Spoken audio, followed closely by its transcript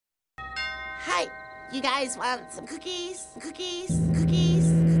Hi, you guys want some cookies? Cookies? Cookies?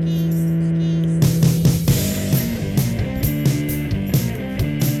 Cookies? Cookies?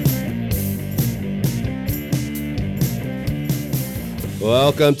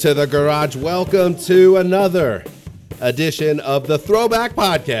 Welcome to the garage. Welcome to another edition of the Throwback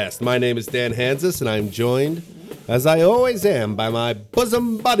Podcast. My name is Dan Hansis, and I'm joined, as I always am, by my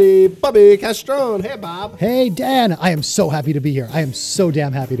bosom buddy, Bobby Castron. Hey, Bob. Hey, Dan. I am so happy to be here. I am so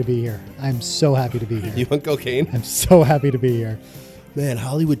damn happy to be here. I'm so happy to be here. You want cocaine? I'm so happy to be here. Man,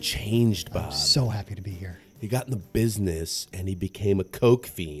 Hollywood changed, Bob. So happy to be here. He got in the business, and he became a coke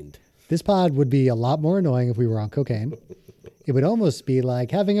fiend. This pod would be a lot more annoying if we were on cocaine. It would almost be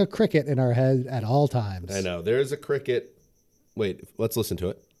like having a cricket in our head at all times. I know. There's a cricket. Wait, let's listen to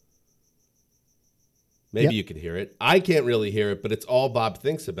it. Maybe you can hear it. I can't really hear it, but it's all Bob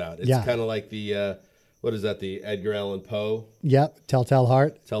thinks about. It's kind of like the, what is that, the Edgar Allan Poe? Yep. Telltale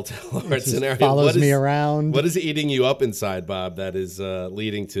Heart. Telltale Heart scenario. Follows me around. What is eating you up inside, Bob, that is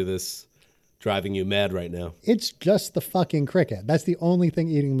leading to this driving you mad right now? It's just the fucking cricket. That's the only thing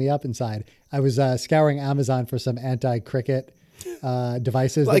eating me up inside. I was scouring Amazon for some anti-cricket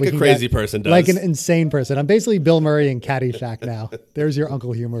devices. Like a crazy person does. Like an insane person. I'm basically Bill Murray in Caddyshack now. There's your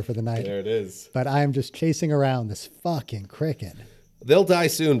Uncle Humor for the night. There it is. But I am just chasing around this fucking cricket. They'll die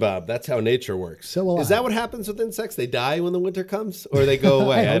soon, Bob. That's how nature works. So will Is I. that what happens with insects? They die when the winter comes? Or they go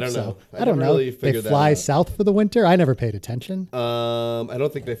away? I don't know. I don't know. Really They fly south for the winter? I never paid attention. I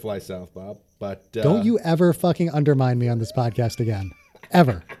don't think they fly south, Bob. But Don't you ever fucking undermine me on this podcast again.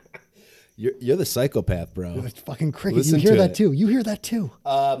 Ever. You're the psychopath, bro. It's fucking cricket. Listen You hear to that it. too. You hear that too.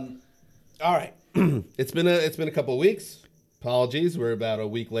 All right. It's been a couple of weeks. Apologies. We're about a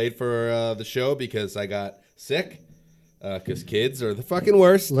week late for the show because I got sick. Because kids are the fucking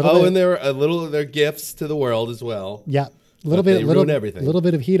worst. And they're gifts to the world as well. Yeah. They ruin everything. Little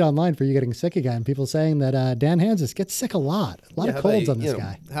bit of heat online for you getting sick again. People saying that Dan Hansis gets sick a lot. A lot of colds on this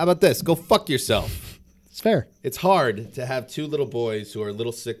guy. How about this? Go fuck yourself. It's fair. It's hard to have two little boys who are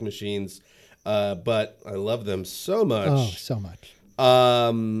little sick machines, but I love them so much. Oh, so much.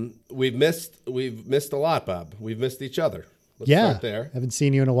 We've missed a lot, Bob. We've missed each other. Let's start there. Haven't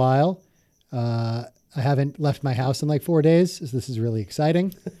seen you in a while. I haven't left my house in like 4 days. So this is really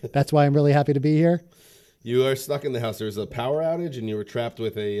exciting. That's why I'm really happy to be here. You are stuck in the house. There was a power outage, and you were trapped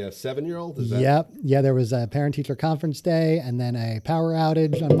with a 7-year-old? Yep. Yeah, there was a parent-teacher conference day and then a power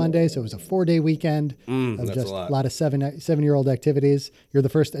outage on Monday. So it was a 4-day weekend of that's just a lot. a lot of seven-year-old activities. You're the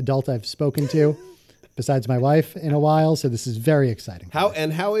first adult I've spoken to besides my wife in a while. So this is very exciting.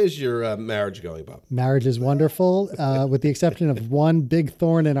 How is your marriage going, Bob? Marriage is wonderful, with the exception of one big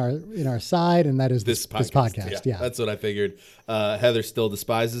thorn in our side, and that is this podcast. Yeah. That's what I figured. Heather still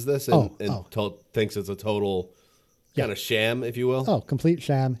despises this and thinks it's a total kind of sham, if you will. Oh, complete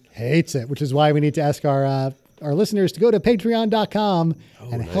sham. Hates it, which is why we need to ask our listeners to go to patreon.com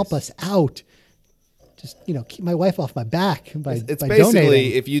and help us out. Just, keep my wife off my back by It's by basically,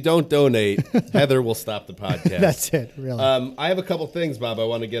 donating. if you don't donate, Heather will stop the podcast. That's it, really. I have a couple things, Bob, I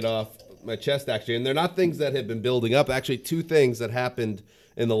want to get off my chest, actually. And they're not things that have been building up. Actually, two things that happened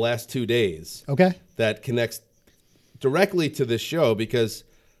in the last 2 days. Okay. That connects directly to this show because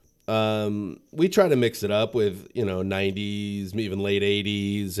we try to mix it up with, 90s, even late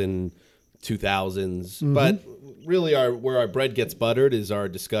 80s and 2000s. Mm-hmm. But really where our bread gets buttered is our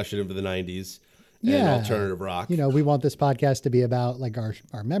discussion of the 90s. And alternative rock. We want this podcast to be about like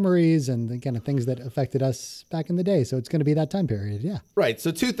our memories and the kind of things that affected us back in the day. So it's going to be that time period. Yeah. Right.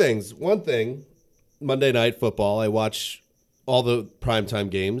 So two things. One thing, Monday Night Football, I watch all the primetime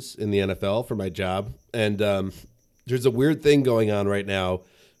games in the NFL for my job. And there's a weird thing going on right now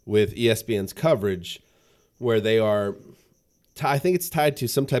with ESPN's coverage where they are, I think it's tied to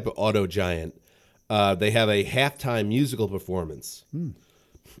some type of auto giant. They have a halftime musical performance.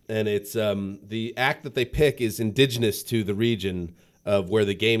 And it's the act that they pick is indigenous to the region of where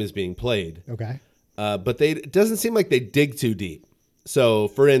the game is being played. Okay. But it doesn't seem like they dig too deep. So,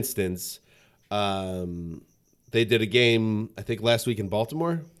 for instance, they did a game, I think, last week in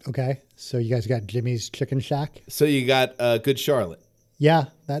Baltimore. Okay. So you guys got Jimmy's Chicken Shack? So you got Good Charlotte. Yeah,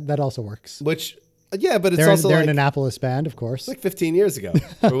 that also works. Which, yeah, but it's they're also an Annapolis band, of course. Like 15 years ago.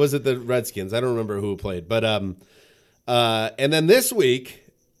 Or was it the Redskins? I don't remember who played. But and then this week,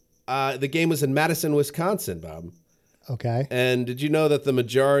 the game was in Madison, Wisconsin, Bob. Okay. And did you know that the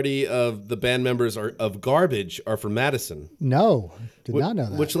majority of the band members of Garbage are from Madison? No, did not know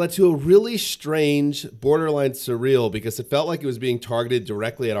that. Which led to a really strange, borderline surreal, because it felt like it was being targeted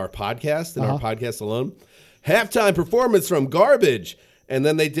directly at our podcast and our podcast alone. Halftime performance from Garbage. And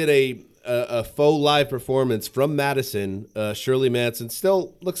then they did a faux live performance from Madison. Shirley Manson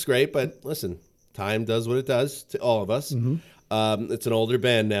still looks great, but listen, time does what it does to all of us. It's an older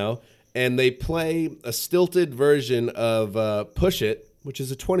band now, and they play a stilted version of Push It, which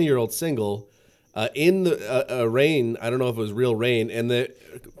is a 20-year-old single, in the rain. I don't know if it was real rain, and the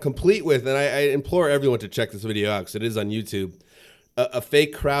complete with, and I implore everyone to check this video out because it is on YouTube, a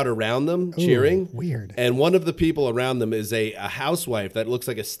fake crowd around them cheering. Weird. And one of the people around them is a housewife that looks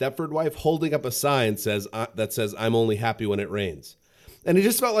like a Stepford wife holding up a sign that says, "I'm only happy when it rains." And it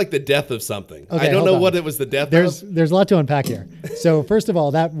just felt like the death of something. Okay, I don't hold know on. what it was the death There's of. a lot to unpack here. So first of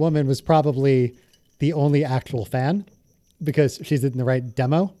all, that woman was probably the only actual fan because she's in the right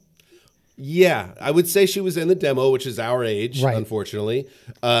demo. Yeah, I would say she was in the demo, which is our age, Right. unfortunately.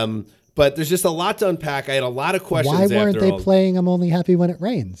 But there's just a lot to unpack. I had a lot of questions. Why weren't after they all. playing "I'm Only Happy When It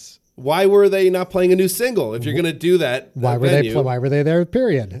Rains"? Why were they not playing a new single? If you're going to do that, Why were venue, they? Why were they there?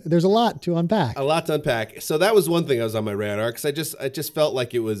 Period. There's a lot to unpack. a lot to unpack. So that was one thing I was on my radar because I just felt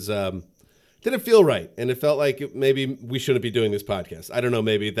like it was didn't feel right, and it felt like maybe we shouldn't be doing this podcast. I don't know.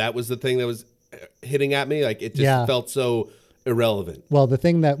 Maybe that was the thing that was hitting at me. Like it just Yeah. felt so irrelevant. Well,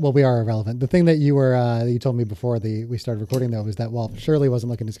 we are irrelevant. The thing that you told me before we started recording though was that Shirley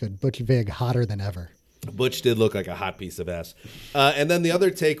wasn't looking as good. Butch Vig hotter than ever. Butch did look like a hot piece of ass. And then the other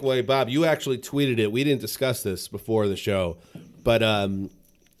takeaway, Bob, you actually tweeted it. We didn't discuss this before the show, but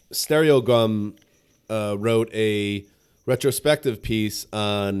Stereo Gum wrote a retrospective piece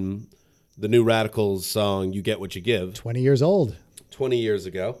on the New Radicals song "You Get What You Give" 20 years old. 20 years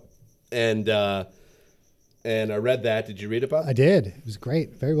ago, and I read that. Did you read it, Bob? I did. It was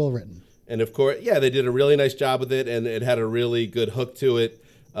great. Very well written. And of course, yeah, they did a really nice job with it, and it had a really good hook to it,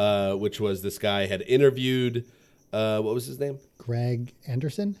 which was this guy had interviewed. What was his name? Greg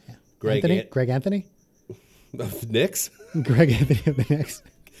Anderson. Yeah. Greg Anthony. An- Greg Anthony. Of Knicks? Greg Anthony of the Knicks.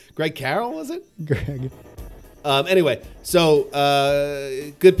 Greg Carroll, was it? Greg. Anyway, so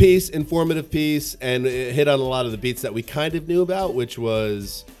good piece, informative piece, and it hit on a lot of the beats that we kind of knew about, which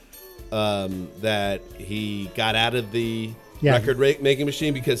was that he got out of the Yeah. record making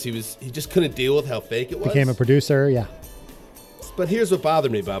machine because he just couldn't deal with how fake it was. Became a producer. Yeah. But here's what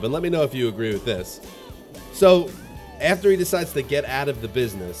bothered me, Bob, and let me know if you agree with this. So after he decides to get out of the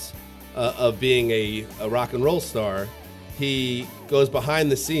business of being a rock and roll star, he goes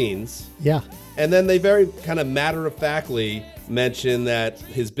behind the scenes. Yeah. And then they very kind of matter-of-factly mention that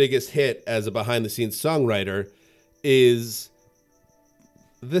his biggest hit as a behind-the-scenes songwriter is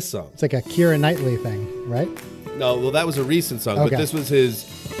this song. It's like a Keira Knightley thing, right? No, well, that was a recent song, Okay. but this was his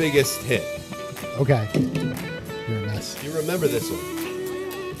biggest hit. Okay. You're a mess. You remember this one?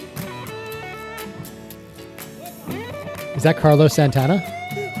 Is that Carlos Santana?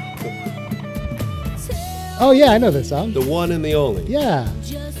 Oh yeah, I know this song. The one and the only. Yeah.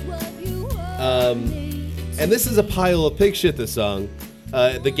 And this is a pile of pig shit, this song.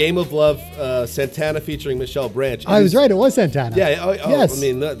 The Game of Love, Santana featuring Michelle Branch. I was right. It was Santana. Yeah, Yes. I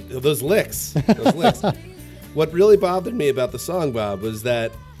mean, those licks. Those licks. What really bothered me about the song, Bob, was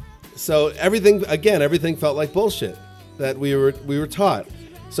that everything felt like bullshit that we were taught.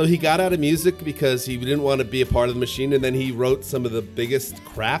 So he got out of music because he didn't want to be a part of the machine, and then he wrote some of the biggest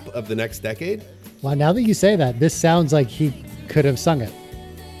crap of the next decade. Well, now that you say that, this sounds like he could have sung it.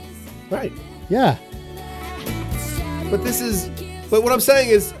 Right. Yeah. But what I'm saying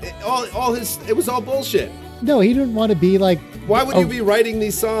is, it was all bullshit. No, he didn't want to be like. Why would you be writing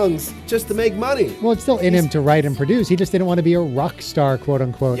these songs just to make money? Well, it's still in him to write and produce. He just didn't want to be a rock star, quote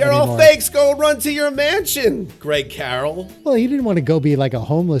unquote. You're anymore. all fakes. Go run to your mansion, Greg Carroll. Well, he didn't want to go be like a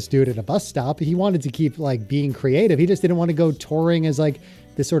homeless dude at a bus stop. He wanted to keep like being creative. He just didn't want to go touring as like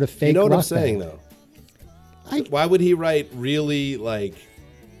this sort of fake. You know what I'm rock saying, band. though? Why would he write really like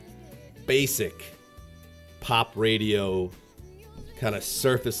basic pop radio kind of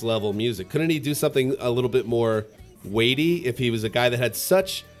surface level music? Couldn't he do something a little bit more weighty if he was a guy that had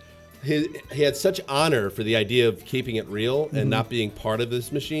he had such honor for the idea of keeping it real and not being part of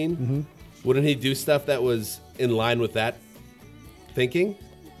this machine? Wouldn't he do stuff that was in line with that thinking?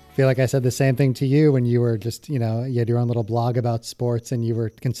 I feel like I said the same thing to you when you were just, you had your own little blog about sports and you were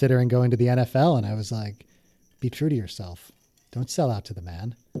considering going to the NFL. And I was like, be true to yourself. Don't sell out to the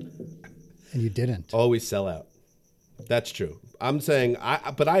man. And you didn't. Always sell out. That's true. I'm saying,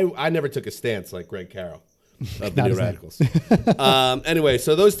 I never took a stance like Greg Carroll of the Not New his name. Radicals. Anyway,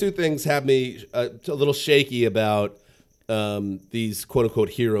 so those two things have me a little shaky about these quote unquote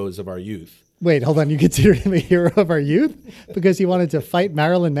heroes of our youth. Wait, hold on. You considered him a hero of our youth because he wanted to fight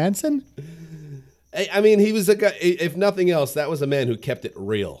Marilyn Manson? I mean, he was a guy, if nothing else, that was a man who kept it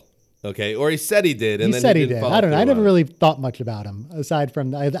real. Okay, or he said he did, and He then said he didn't did. follow I don't know. through I never on it. really thought much about him aside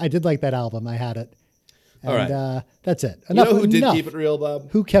from I did like that album. I had it. And, All right. That's it. You know Enough. who did enough. keep it real,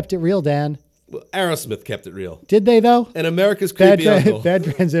 Bob? Who kept it real, Dan? Well, Aerosmith kept it real. Did they though? And America's creepy uncle, Bad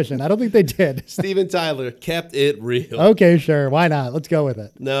transition. I don't think they did. Steven Tyler, kept it real. Okay, sure. Why not? Let's go with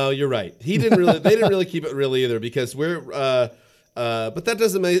it. No, you're right. He didn't really. They didn't really keep it real either because we're. But that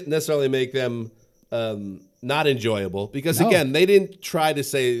doesn't necessarily make them not enjoyable because No. again, they didn't try to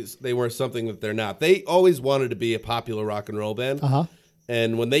say they were something that they're not. They always wanted to be a popular rock and roll band. Uh-huh.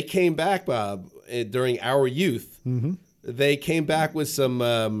 And when they came back, Bob, during our youth, they came back with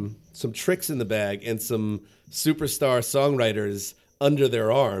some tricks in the bag and some superstar songwriters under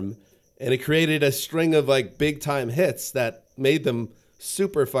their arm, and it created a string of like big time hits that made them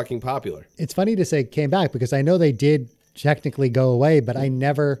super fucking popular. It's funny to say came back because I know they did technically go away, but I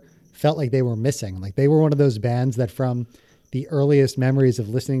never felt like they were missing. Like they were one of those bands that from the earliest memories of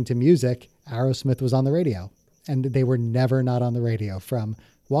listening to music, Aerosmith was on the radio. And they were never not on the radio, from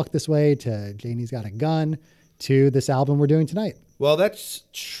Walk This Way to Janie's Got a Gun to this album we're doing tonight. Well, that's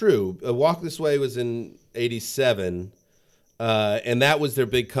true. Walk This Way was in '87, and that was their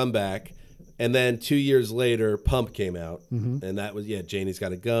big comeback. And then 2 years later, Pump came out, and that was Janie's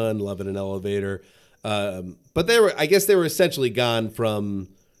Got a Gun, Love in an Elevator. But I guess they were essentially gone from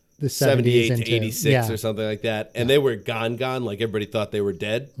The 78 70s to into 86 or something like that, and they were gone, like everybody thought they were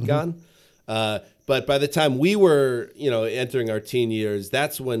dead, gone. But by the time we were, entering our teen years,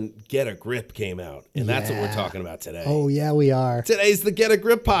 that's when Get a Grip came out, and that's what we're Yeah. talking about today. Oh, yeah, we are. Today's the Get a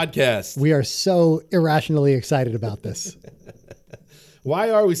Grip podcast. We are so irrationally excited about this. Why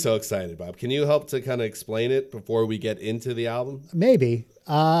are we so excited, Bob? Can you help to kind of explain it before we get into the album? Maybe.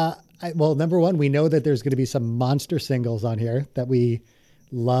 Well, number one, we know that there's going to be some monster singles on here that we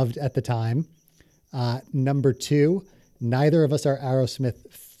loved at the time. Number two, neither of us are Aerosmith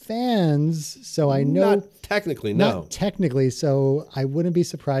fans, so I know Not technically, no. not technically. So I wouldn't be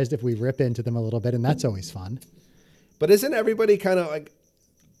surprised if we rip into them a little bit, and that's always fun. But isn't everybody kind of like...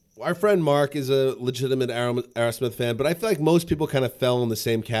 Our friend Mark is a legitimate Aerosmith fan, but I feel like most people kind of fell in the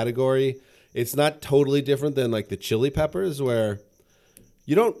same category. It's not totally different than like the Chili Peppers, where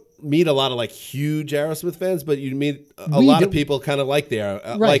you don't meet a lot of like huge Aerosmith fans, but you meet a lot of people kind of like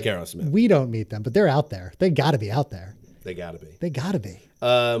like Aerosmith. We don't meet them, but they're out there. They got to be out there. They got to be. They got to be.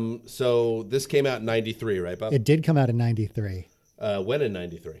 So this came out in '93, right, Bob? It did come out in 93. When in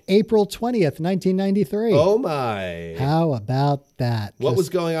 '93? April 20th, 1993. Oh my! How about that? What was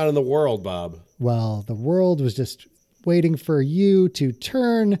going on in the world, Bob? Well, the world was just waiting for you to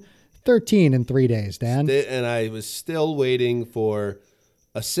turn 13 in 3 days, Dan. And I was still waiting for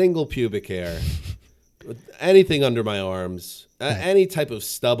a single pubic hair, anything under my arms, any type of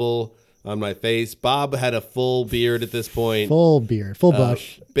stubble on my face. Bob had a full beard at this point. Full beard, full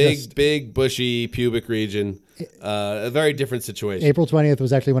bush. Big, bushy pubic region. A very different situation. April 20th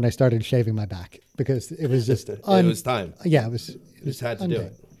was actually when I started shaving my back because it was just... It was time. Yeah, it was... Just had to do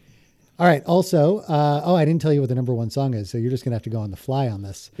it. All right. Also, I didn't tell you what the number one song is, so you're just going to have to go on the fly on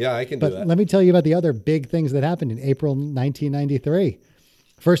this. Yeah, I can do But that. let me tell you about the other big things that happened in April 1993.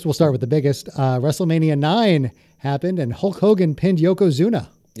 First, we'll start with the biggest. WrestleMania 9 happened, and Hulk Hogan pinned Yokozuna.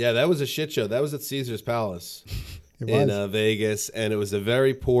 Yeah, that was a shit show. That was at Caesar's Palace It in was. Vegas, and it was a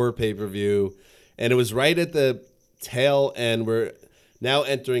very poor pay-per-view. And it was right at the tail end. We're now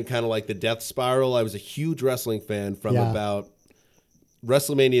entering kind of like the death spiral. I was a huge wrestling fan from about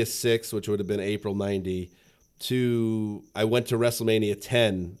WrestleMania 6, which would have been April 90, to I went to WrestleMania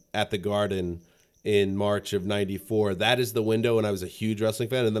 10 at the Garden in March of 94. That is the window, and I was a huge wrestling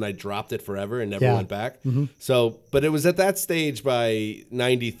fan, and then I dropped it forever and never went back. So, but it was at that stage by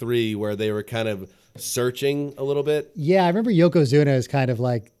 93 where they were kind of searching a little bit. Yeah, I remember Yokozuna is kind of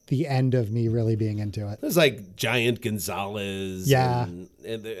like the end of me really being into it. It was like Giant Gonzalez. Yeah. And,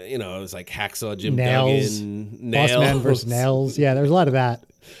 it was like Hacksaw Jim Nails. Duggan. Boss Man versus Nails. Yeah, there's a lot of that.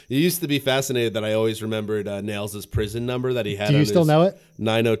 You used to be fascinated that I always remembered Nails' prison number that he had. Do you still know it?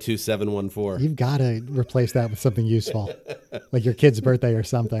 902714. You've got to replace that with something useful, like your kid's birthday or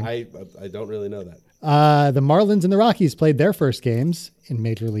something. I don't really know that. The Marlins and the Rockies played their first games in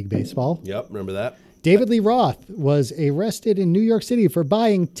Major League Baseball. Yep, remember that? David Lee Roth was arrested in New York City for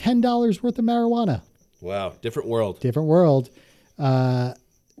buying $10 worth of marijuana. Wow, different world. Different world.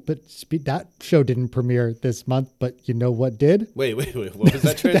 But that show didn't premiere this month, but you know what did? Wait. What was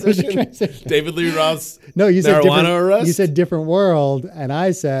that That was a transition? transition. David Lee Roth's No, you said marijuana different, arrest? You said different world, and I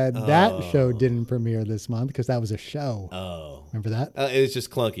said that show didn't premiere this month because that was a show. Oh. Remember that? It was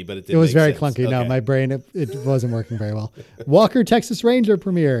just clunky, but it did It was make very sense. clunky. No, Okay. my brain, it wasn't working very well. Walker, Texas Ranger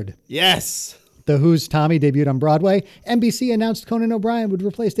premiered. Yes. The Who's Tommy debuted on Broadway. NBC announced Conan O'Brien would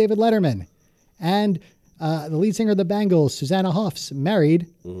replace David Letterman. And the lead singer of the Bangles, Susanna Hoffs, married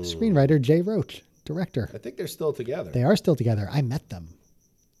screenwriter Jay Roach, director. I think they're still together. They are still together. I met them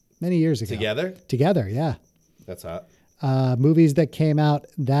many years ago. Together? Together, yeah. That's hot. Movies that came out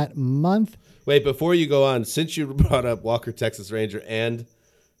that month. Wait, before you go on, since you brought up Walker, Texas Ranger and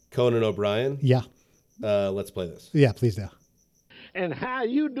Conan O'Brien, Yeah. let's play this. Yeah, please do. And how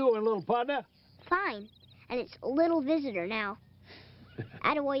you doing, little partner? Fine. And it's little visitor now.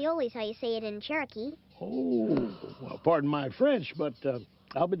 Attaboyoli's how you say it in Cherokee. Oh, well, pardon my French, but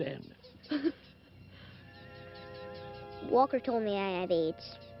I'll be damned. Walker told me I have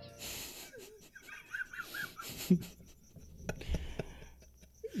AIDS.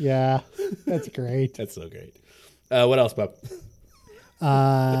 Yeah, that's great. That's so great. What else, Bob?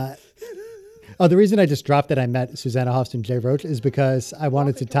 Oh, the reason I just dropped that I met Susanna Hoffs and Jay Roach is because I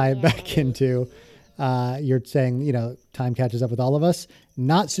wanted to tie it back into you're saying, you know, time catches up with all of us.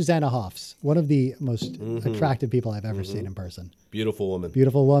 Not Susanna Hoffs, one of the most attractive people I've ever seen in person. Beautiful woman.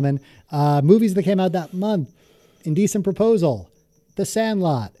 Beautiful woman. Movies that came out that month: Indecent Proposal, The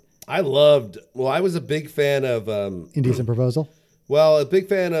Sandlot. I was a big fan of, Indecent Proposal. well, a big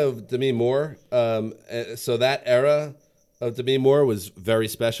fan of Demi Moore. So that era of Demi Moore was very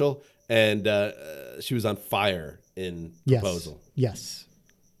special. And she was on fire in Yes. Proposal. Yes.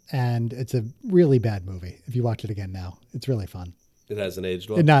 And it's a really bad movie. If you watch it again now, it's really fun. It hasn't aged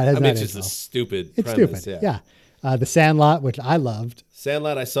well. No, it has I mean, not it's aged just a well. stupid It's premise. stupid. Yeah. The Sandlot, which I loved.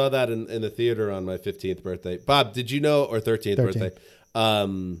 Sandlot, I saw that in the theater on my 15th birthday. Bob, did you know, or 13th 13th. birthday,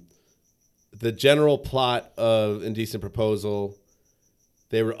 the general plot of Indecent Proposal,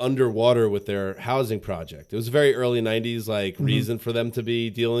 they were underwater with their housing project. It was a very early 90s, like, reason for them to be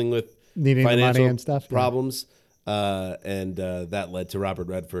dealing with Needing the money financial and stuff, yeah. problems. And that led to Robert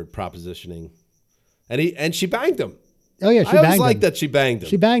Redford propositioning. And she banged him. Oh, yeah. She I always banged liked him. that she banged him.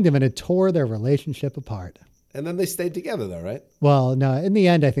 She banged him, and it tore their relationship apart. And then they stayed together, though, right? Well, no, in the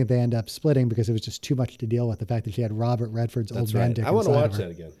end, I think they end up splitting because it was just too much to deal with. The fact that she had Robert Redford's That's old man right. dick I want to inside watch of her.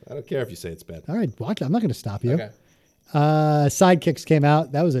 that again. I don't care if you say it's bad. All right, watch it. I'm not going to stop you. Okay. Sidekicks came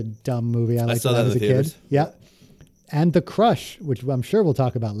out. That was a dumb movie I liked saw when I that was a in the kid. theaters. Yeah. And The Crush, which I'm sure we'll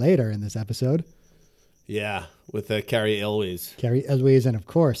talk about later in this episode. Yeah, with Carrie Elwes, Carrie Elwes and, of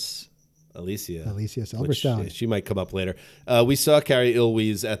course, Alicia Alicia which, Silverstone. she might come up later. We saw Carrie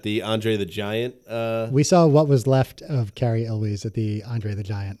Elwes at the Andre the Giant. We saw what was left of Carrie Elwes at the Andre the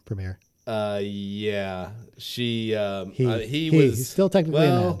Giant premiere. Yeah, she. He's was still technically a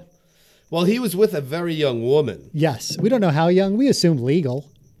well. man. Well, he was with a very young woman, Yes. We don't know how young. We assumed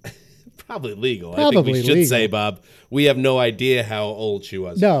legal. probably legal. I Probably think we should legal. say, Bob, we have no idea how old she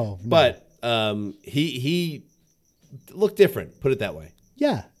was. No. But he looked different. Put it that way.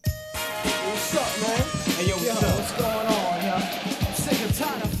 Yeah. What's up, man? Hey, yo, what's going on, yo? I'm sick and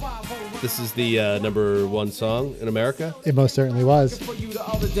tired of 501 This is the #1 song in America. It most certainly was. for you the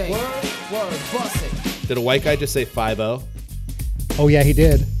other day. Word, bust it. Did a white guy just say 5-0? Oh, yeah, he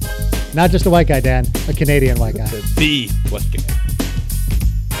did. Not just a white guy, Dan. A Canadian white guy. The white guy.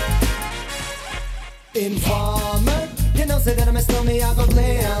 Informer, you know, say that I'm a snowman, I go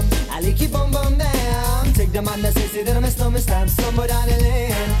glam. I keep on bum down. Take the man that say that I'm a snowman, stamp somewhere down the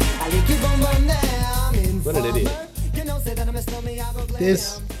lane. I keep on bum down. What an idiot. You know, say that I'm a snowman, I go glam.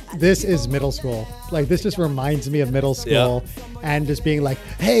 This is middle school. Like, this just reminds me of middle school and just being like,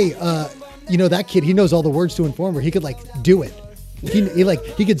 hey, you know, that kid, he knows all the words to Informer. He could, like, do it.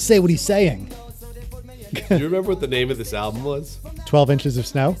 He could say what he's saying. Do you remember what the name of this album was? 12 Inches of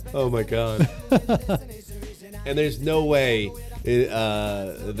Snow. Oh my god! And there's no way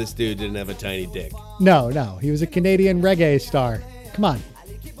this dude didn't have a tiny dick. No. He was a Canadian reggae star. Come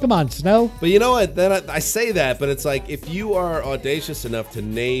on, Snow. But you know what? Then I say that, but it's like if you are audacious enough to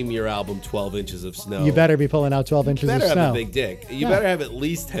name your album 12 Inches of Snow, You better be pulling out 12 Inches you better of have Snow. a big dick. You Yeah. better have at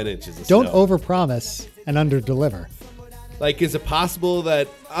least 10 inches of Don't snow. overpromise and underdeliver. Like, is it possible that,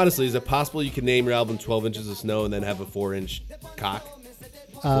 honestly, is it possible you can name your album 12 Inches of Snow and then have a 4-inch cock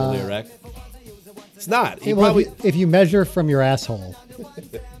fully erect? It's not. You Well, probably, if you measure from your asshole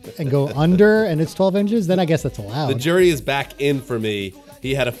and go under and it's 12 inches, then I guess that's the allowed. jury is back in for me.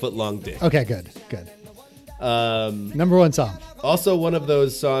 He had a foot-long dick. Okay, good. #1 song. Also, one of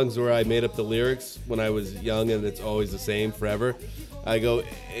those songs where I made up the lyrics when I was young, and it's always the same forever. I go,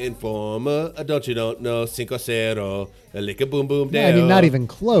 Informer, don't you don't know, 5-0, a lick a boom boom Yeah, I mean, down. not even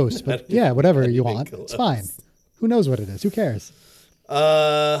close, but yeah, whatever you even want. close. It's fine. Who knows what it is? Who cares?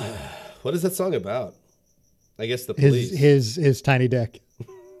 What is that song about? I guess the police. His tiny dick.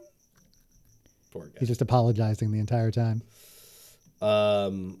 Poor guy. He's just apologizing the entire time.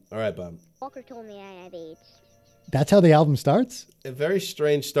 All right, Bob. Walker told me I have AIDS. That's how the album starts? A very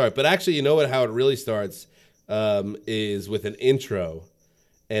strange start, but actually, you know what? How it really starts is with an intro,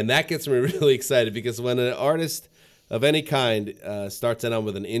 and that gets me really excited because when an artist of any kind starts out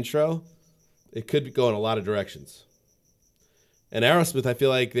with an intro, it could go in a lot of directions. And Aerosmith, I feel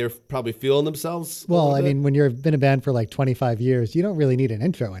like they're probably feeling themselves. Well, I mean, when you've been a band for like 25 years, you don't really need an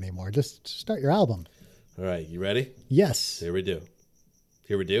intro anymore. Just start your album. All right, you ready? Yes. Here we do.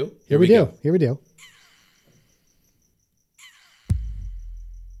 Here we do. Here we do. Here we do.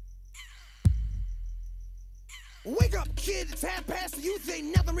 Wake up, kid, it's 1:30. You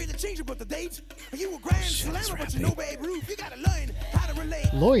ain't nothing really changing but the date. You a grand slammer, but you know Babe Ruth. You gotta learn how to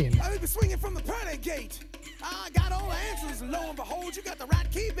relate. Loin. I've been swinging from the pearly gate. I got all the answers, and lo and behold, you got the right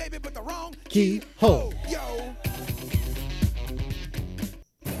key, baby, but the wrong Key, ho. Yo.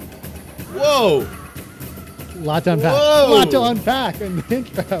 Whoa! Lot to unpack. Whoa. Lot to unpack in the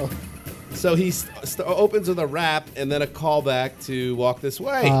intro. So he opens with a rap and then a callback to Walk This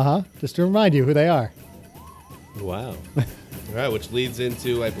Way. Just to remind you who they are. Wow. All right, which leads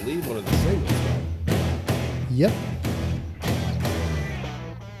into, I believe, one of the singles. Yep.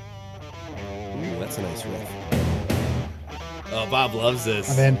 Ooh, that's a nice riff. Oh, Bob loves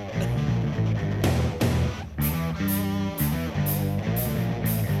this. I'm in.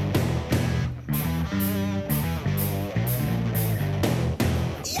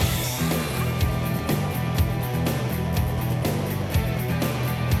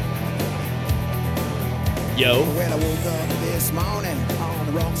 Yo. When I woke up this morning on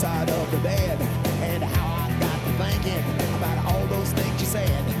the wrong side of the bed, and how I got to thinking about all those things you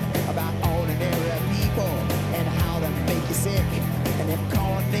said about ordinary people and how they make you sick. And if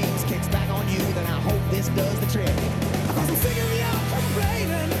calling names kicks back on you, then I hope this does the trick. Cause I'm sick of y'all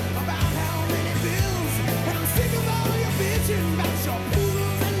complaining about how many bills, and I'm sick of all your bitching about your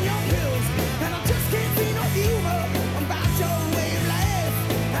poodles and your pills, and I just can't see no humor about your way of life.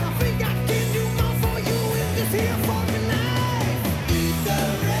 And I think I can do more for you with this here fucking knife. Eat the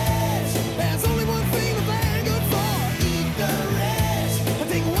rest. There's only one thing that they're good for. Eat the rest. I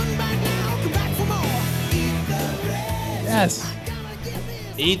take one bite now, come back for more. Eat the rest. Yes.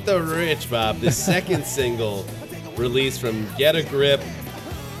 Eat the Rich, Bob. The second single released from Get a Grip,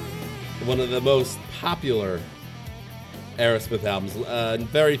 one of the most popular Aerosmith albums.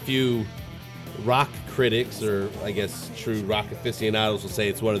 Very few rock critics, or I guess true rock aficionados, will say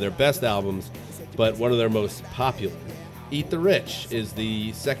it's one of their best albums, but one of their most popular. Eat the Rich is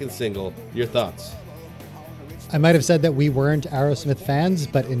the second single. Your thoughts? I might have said that we weren't Aerosmith fans,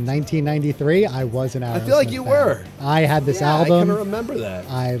 but in 1993, I was an Aerosmith I feel like you fan. were. I had this I album. kind of remember that.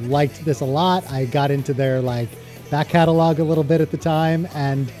 I liked this a lot. I got into their back catalog a little bit at the time,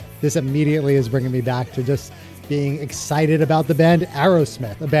 and this immediately is bringing me back to just being excited about the band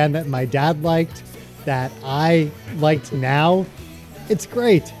Aerosmith, a band that my dad liked, that I liked now. It's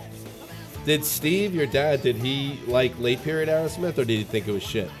great. Did Steve, your dad, did he like late period Aerosmith, or did he think it was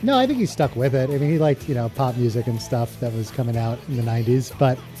shit? No, I think he stuck with it. I mean, he liked, pop music and stuff that was coming out in the 90s,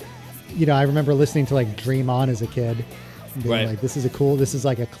 but I remember listening to Dream On as a kid. And being Right. this is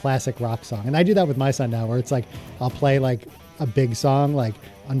like a classic rock song. And I do that with my son now, where it's like I'll play a big song like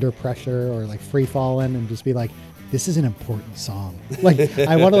Under Pressure or Free Fallin' and just be like, this is an important song.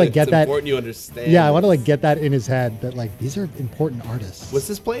 I want to get it's that. important you understand. Yeah, I want to get that in his head that these are important artists. Was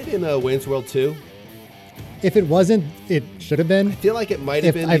this played in Wayne's World 2? If it wasn't, it should have been. I feel like it might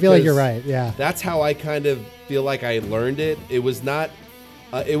have been. I feel like because you're right. Yeah. That's how I kind of feel like I learned it. It was not.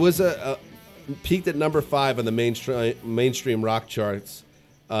 It was a peaked at number 5 on the mainstream rock charts,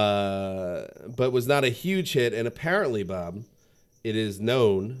 but was not a huge hit. And apparently, Bob, it is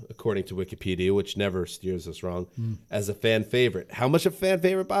known, according to Wikipedia, which never steers us wrong, as a fan favorite. How much a fan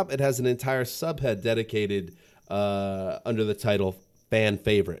favorite, Bob? It has an entire subhead dedicated under the title "Fan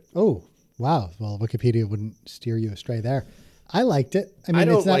Favorite." Oh, wow. Well, Wikipedia wouldn't steer you astray there. I liked it. I mean, I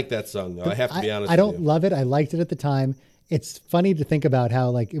don't it's not, like that song, though. I have to be honest. I don't with you. love it. I liked it at the time. It's funny to think about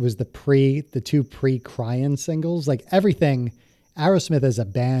how it was the two pre-Cryin' singles. Everything, Aerosmith as a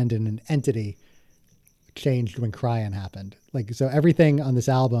band and an entity changed when Cryin' happened. So everything on this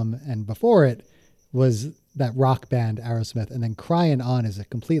album and before it was that rock band Aerosmith, and then Cryin' On is a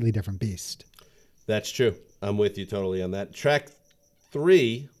completely different beast. That's true. I'm with you totally on that. Track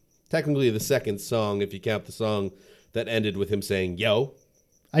 3, technically the second song, if you count the song that ended with him saying "yo,"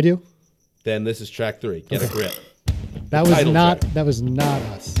 I do. then this is track 3. Get a grip. That was title not. track. That was not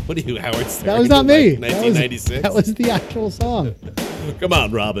us. What are you, Howard Stern? That was not me. 1996. That was the actual song. Come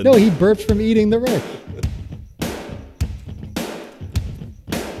on, Robin. No, he burped from eating the rich.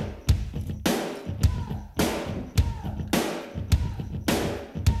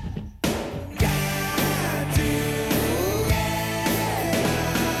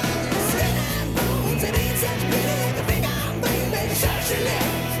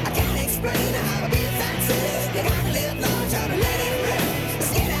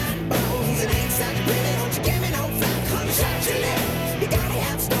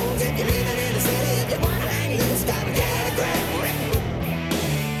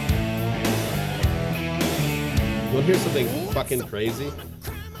 fucking crazy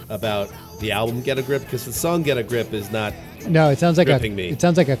about the album Get a Grip? Because the song Get a Grip is not. No, it sounds like Gripping me. it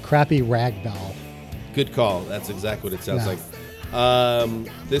sounds like a crappy rag doll. Good call. That's exactly what it sounds No. like.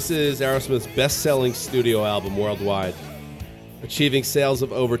 This is Aerosmith's best-selling studio album worldwide, achieving sales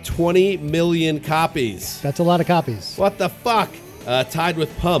of over 20 million copies. That's a lot of copies. What the fuck? Tied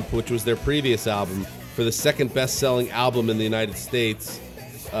with Pump, which was their previous album, for the second best-selling album in the United States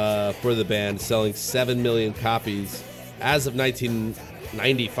for the band, selling 7 million copies as of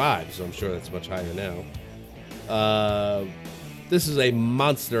 1995, so I'm sure that's much higher now. This is a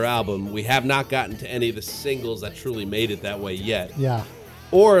monster album. We have not gotten to any of the singles that truly made it that way yet. Yeah.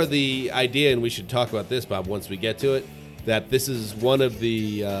 Or the idea, and we should talk about this, Bob, once we get to it, that this is one of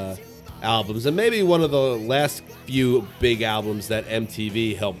the albums, and maybe one of the last few big albums that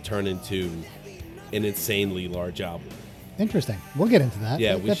MTV helped turn into an insanely large album. Interesting. We'll get into that.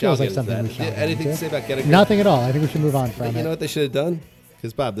 Yeah, that we that shall feels get like into something that. we shall get Anything into. to say about Get a Grip? Nothing at all. I think we should move on from You it. know what they should have done?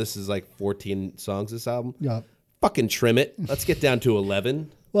 Because, Bob, this is like 14 songs, this album. Yeah. Fucking trim it. Let's get down to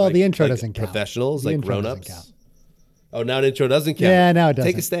 11. Well, Like- the intro like doesn't count. Professionals, The like intro doesn't grown-ups. count. Oh, now an intro doesn't count. Yeah, now it Take a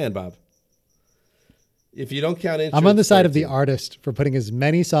doesn't. stand, Bob. If you don't count intro, I'm on the it's side of the 13. artist for putting as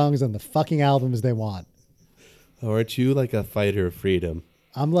many songs on the fucking album as they want. Aren't you like a fighter of freedom?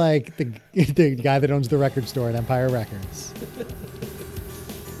 I'm like the guy that owns the record store at Empire Records.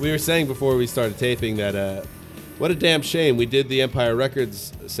 We were saying before we started taping that what a damn shame we did the Empire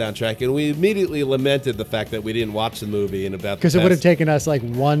Records soundtrack, and we immediately lamented the fact that we didn't watch the movie in about Because the it would have past taken us like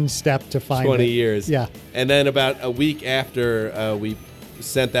one step to find 20 it. years. Yeah. And then about a week after we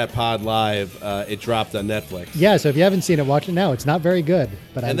sent that pod live, it dropped on Netflix. Yeah, so if you haven't seen it, watch it now. It's not very good.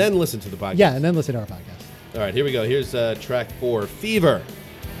 But And then listen to the podcast. yeah, and then listen to our podcast. All right, here we go. Here's track 4, Fever.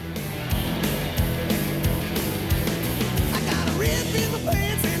 I got a rip in my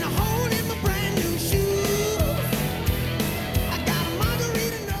pants and a hole in my brand new shoes. I got a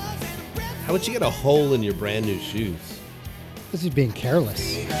margarita nose and a breath. How would you get a hole in your brand new shoes? This is being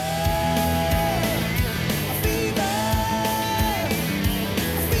careless.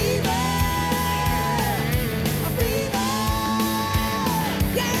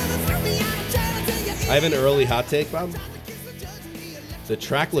 I have an early hot take, Bob. The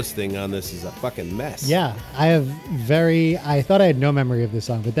track listing on this is a fucking mess. Yeah, I thought I had no memory of this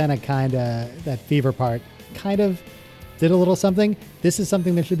song, but then that Fever part kind of did a little something. This is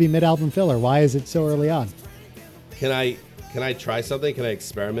something that should be mid-album filler. Why is it so early on? Can I try something? Can I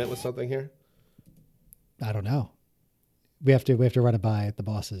experiment with something here? I don't know. We have to run it by the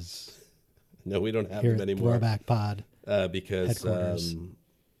bosses No, we don't have here them at anymore. Throwback Pod. Because Headquarters.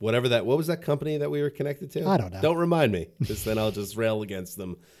 what was that company that we were connected to? I don't know. Don't remind me, because then I'll just rail against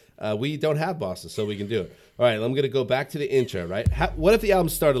them. We don't have bosses, so we can do it. All right, I'm going to go back to the intro, right? What if the album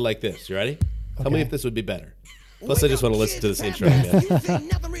started like this? You ready? Tell me Okay. if this would be better. Plus, I just want to listen to this intro again.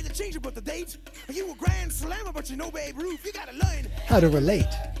 Nothing really changed but the dates. You a grand slammer, but you know Babe Ruth. You gotta learn How to relate.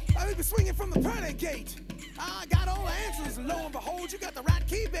 I've been swinging from the pearly gate. I got all the answers, and lo and behold, you got the right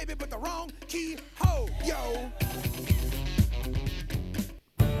key, baby, but the wrong key. Ho, yo.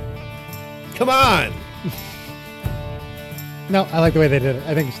 Come on! No, I like the way they did it.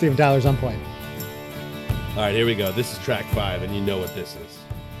 I think Steven Tyler's on point. All right, here we go. This is track 5, and you know what this is.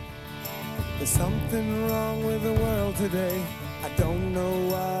 There's something wrong with the world today. I don't know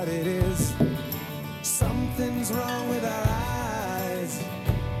what it is. Something's wrong with our eyes.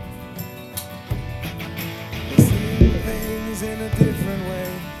 We're seeing things in a different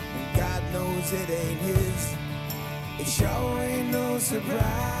way, and God knows it ain't his. It sure ain't no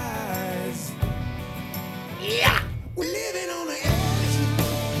surprise. Yeah! We're living on the edge.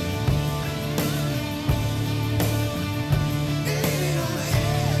 Living on the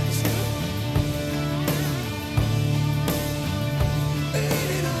edge.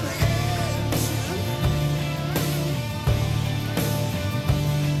 Living on the edge.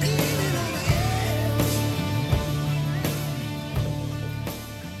 Living on the edge.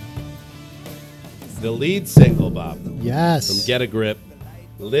 The lead single, Bob, Yes. from Get a Grip,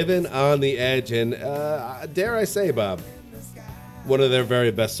 Living on the Edge, and dare I say, Bob, one of their very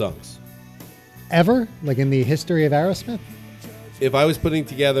best songs. Ever? Like in the history of Aerosmith? If I was putting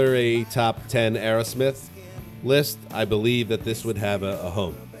together a top 10 Aerosmith list, I believe that this would have a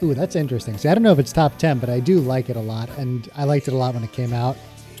home. Ooh, that's interesting. See, I don't know if it's top 10, but I do like it a lot, and I liked it a lot when it came out.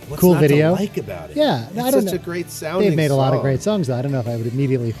 What's Cool not video. to like about it? Yeah, it's I don't such know. a great sounding They've made a lot of song. great songs, though. I don't know if I would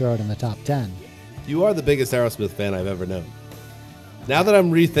immediately throw it in the top 10. You are the biggest Aerosmith fan I've ever known. Now that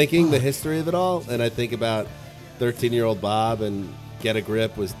I'm rethinking the history of it all, and I think about 13-year-old Bob and Get a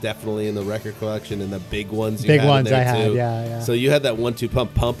Grip was definitely in the record collection, and the big ones you Big had ones in there I had, too. yeah. So you had that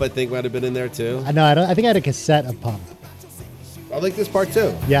 1-2 pump, I think might have been in there too. I know. I think I had a cassette of Pump. like this part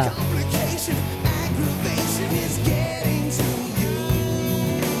too. Yeah. Complication, aggravation is getting to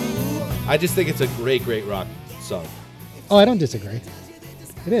you. I just think it's a great, great rock song. Oh, I don't disagree.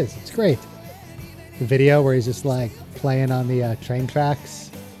 It is. It's great. The video where he's just like playing on the train tracks.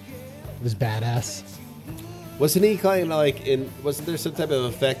 It was badass. Wasn't he kind of like wasn't there some type of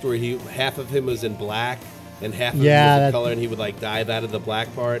effect where half of him was in black and half of him Yeah, was in that- color, and he would like dive out of the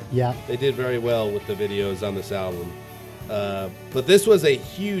black part? Yeah. They did very well with the videos on this album. But this was a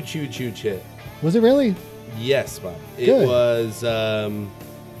huge, huge, huge hit. Was it really? Yes, Bob. It Good. was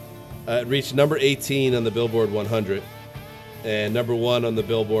it reached number 18 on the Billboard 100 and number 1 on the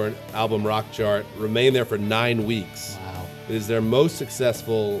Billboard Album Rock Chart. Remained there for 9 weeks. Wow. It is their most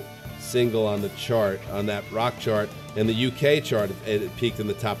successful single on the chart, on that rock chart. In the UK chart, it peaked in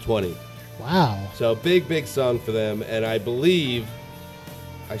the top 20. Wow. So big, big song for them. And I believe,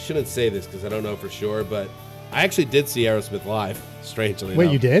 I shouldn't say this because I don't know for sure, but I actually did see Aerosmith live, strangely Wait,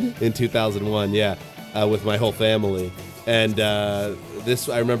 enough. you did? In 2001, yeah, with my whole family. And this,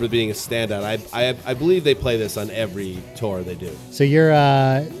 I remember being a standout. I believe they play this on every tour they do. So your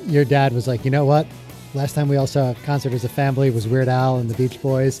dad was like, you know what? Last time we all saw a concert as a family was Weird Al and the Beach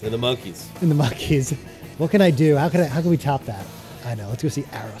Boys And the Monkees. and the Monkees. What can I do? How can we top that? I know. Let's go see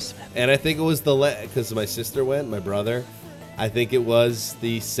Aerosmith. And I think it was because my sister went, my brother. I think it was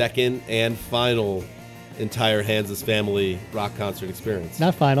the second and final entire Hanses family rock concert experience.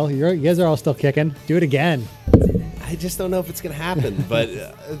 Not final. You guys are all still kicking. Do it again. I just don't know if it's going to happen, but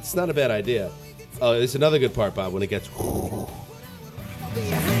it's not a bad idea. Oh, there's another good part, Bob, when it gets...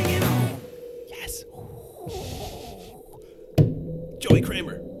 Yes. Joey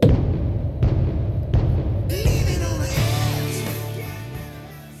Kramer.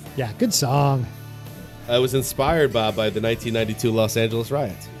 Yeah, good song. I was inspired, Bob, by the 1992 Los Angeles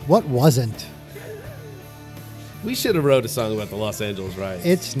riots. What wasn't? We should have wrote a song about the Los Angeles riots.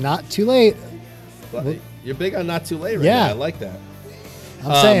 It's not too late. Well, you're big on Not Too Late right Yeah. now. I like that.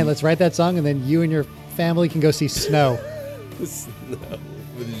 I'm saying, let's write that song, and then you and your family can go see Snow. Snow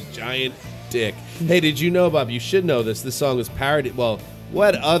with his giant dick. Hey, did you know, Bob? You should know this. This song was parodied. Well,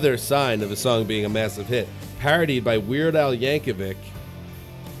 what other sign of a song being a massive hit? Parodied by Weird Al Yankovic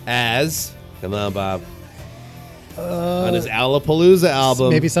as, come on, Bob, on his Alapalooza album.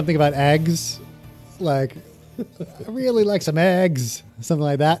 Maybe something about eggs, like I really like some eggs, something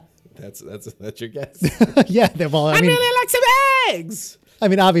like that. That's your guess. Yeah, well, I mean, really like some eggs. I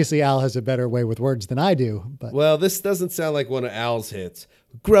mean, obviously Al has a better way with words than I do, but Well, this doesn't sound like one of Al's hits.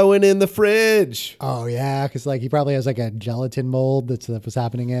 Growing in the fridge. oh yeah, because like he probably has like a gelatin mold that was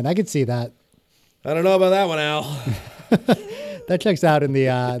happening in. I could see that. I don't know about that one, Al. That checks out in the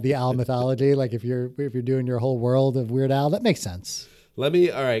Al mythology. Like if you're doing your whole world of Weird Al, that makes sense. All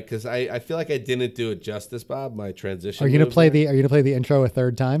right, because I feel like I didn't do it justice, Bob. My transition. Are you gonna moves play there. the Are you gonna play the intro a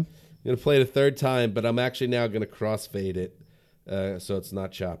third time? I'm going to play it a third time, but I'm actually now going to crossfade it so it's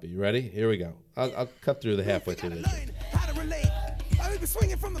not choppy. You ready? Here we go. I'll cut through the halfway through this. How to relate. I've been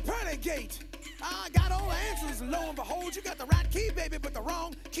swinging from the pearly gate. I got all the answers, and lo and behold, you got the right key, baby, but the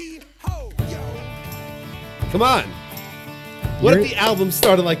wrong key. Ho, yo. Come on. What You're- if the album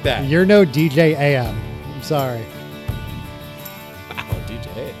started like that? You're no DJ AM. I'm sorry. Wow,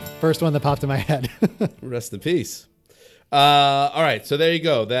 DJ. First one that popped in my head. Rest in peace. All right, so there you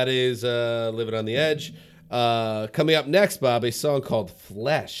go. That is Living on the Edge. Coming up next, Bob, a song called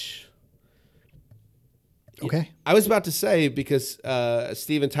Flesh. Okay. I was about to say, because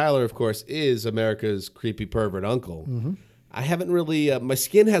Steven Tyler, of course, is America's creepy pervert uncle. Mm-hmm. I haven't really, my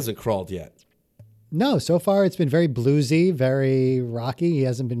skin hasn't crawled yet. No, so far it's been very bluesy, very rocky. He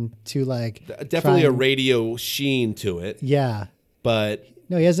hasn't been too like Definitely a trying- radio sheen to it, Yeah. but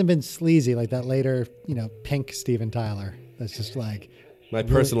No, he hasn't been sleazy like that later, pink Steven Tyler. That's just like my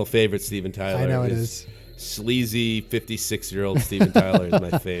personal favorite Steven Tyler. I know it is. Sleazy 56-year-old Steven Tyler is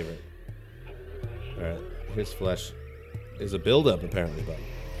my favorite. All right, here's Flesh. There's a build-up, apparently, but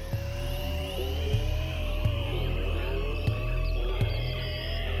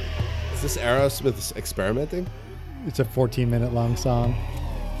is this Aerosmith experimenting? It's a 14-minute long song.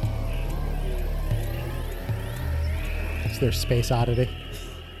 It's their space oddity.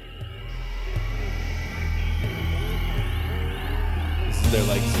 This is their,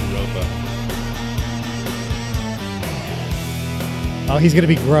 like, Zeropa. Oh, he's gonna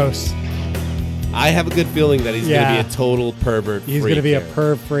be gross. I have a good feeling that he's going Yeah. to be a total pervert He's freak gonna be a here.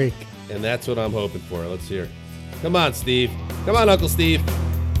 perv freak. And that's what I'm hoping for. Let's hear. Come on, Steve. Come on, Uncle Steve.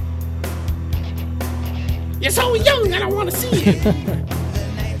 You're so young, I don't want to see you. The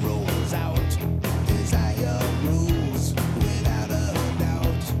night rolls out, desire rules without a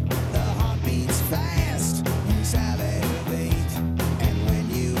doubt. The heart beats fast, you salivate.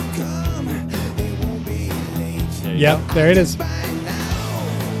 Yep, there it is. By now,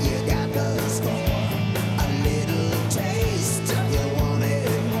 you got the score. A little taste, you wanted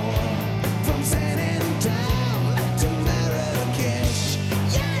more. From San Antonio to Marrakesh.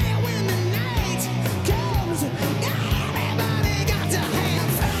 Yeah, when the night comes, everybody got to have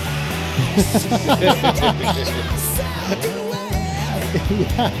fun.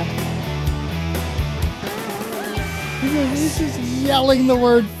 He's just yelling the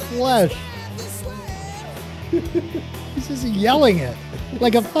word flesh. He's just yelling it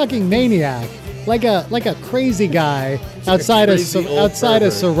like a fucking maniac, like a crazy guy outside crazy old a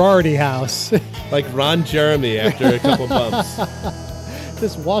pervert. sorority house, Like Ron Jeremy after a couple bumps.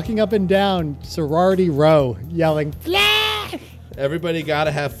 just walking up and down sorority row, yelling flesh. Everybody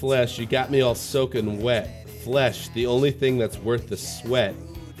gotta have flesh. You got me all soaking wet. Flesh, the only thing that's worth the sweat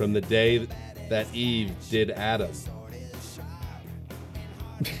from the day that Eve did Adam.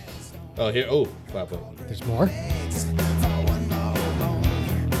 Oh, here. Oh, Papa. There's more.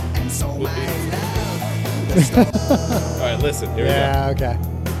 All right, listen. Here Yeah, okay.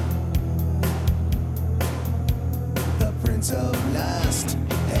 The Prince of Lust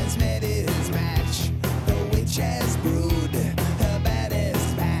has met his match. The witch has brewed her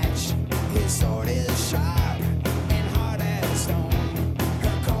baddest batch. His sword is sharp and hard as stone.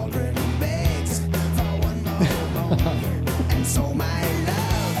 Her cauldron begs for one more bone. And so my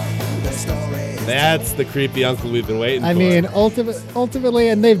love, the story. we go. That's the creepy uncle we've been waiting I for. mean, ultimately,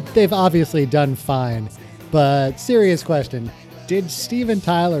 and they've obviously done fine. But serious question: did Steven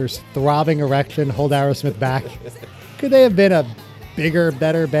Tyler's throbbing erection hold Aerosmith back? Could they have been a bigger,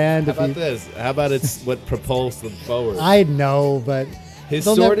 better band? How about this? How about it's what propulsed them forward? I know, but His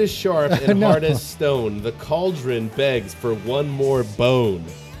they'll sword nev- is sharp and No. hard as stone. The cauldron begs for one more bone.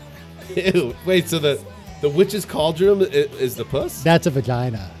 Ew. Wait, so the witch's cauldron is the puss? That's a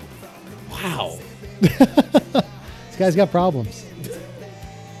vagina. Wow. This guy's got problems.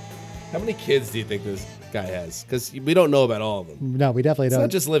 How many kids do you think this guy has? Because we don't know about all of them. No, we definitely It's don't. not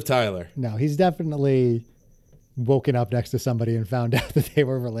just Liv Tyler. No, he's definitely woken up next to somebody and found out that they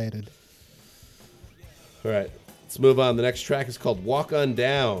were related. All right, let's move on. The next track is called Walk On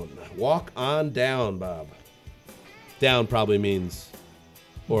Down. Walk On Down, Bob. Down probably means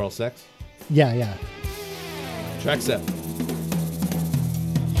oral sex. Yeah, yeah. Track 7. You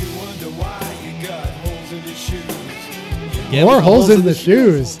wonder why you got holes in your shoes. Yeah, More with holes in the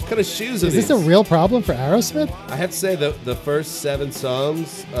shoes. What kind of shoes are Is these? this a real problem for Aerosmith? I have to say the first 7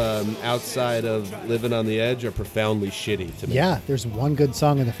 songs outside of Living on the Edge are profoundly shitty to me. Yeah, there's one good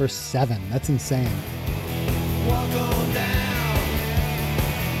song in the first 7. That's insane. Walk on down.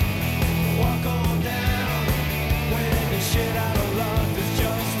 Walk on down. When the shit out of love is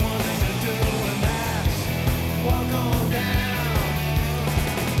just one thing to do, and that's walk on down.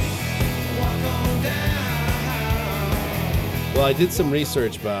 Walk on down. Well, I did some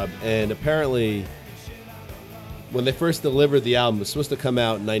research, Bob, and apparently when they first delivered the album, it was supposed to come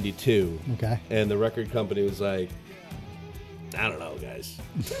out in 92. Okay. And the record company was like, I don't know, guys.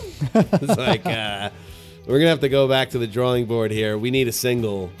 It's like, we're going to have to go back to the drawing board here. We need a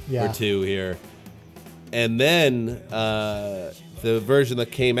single Yeah. or two here. And then the version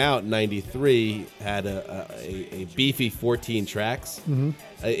that came out in 93 had a beefy 14 tracks,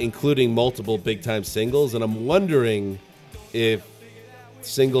 including multiple big-time singles. And I'm wondering if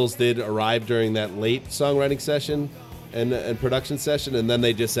singles did arrive during that late songwriting session and production session, and then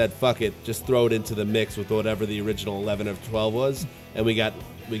they just said, fuck it, just throw it into the mix with whatever the original 11 or 12 was, and we got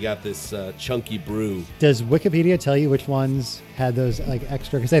this chunky brew. Does Wikipedia tell you which ones had those like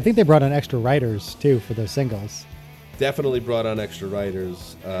extra? Because I think they brought on extra writers too for those singles. Definitely brought on extra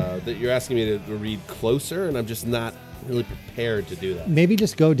writers. That you're asking me to read closer, and I'm just not really prepared to do that. Maybe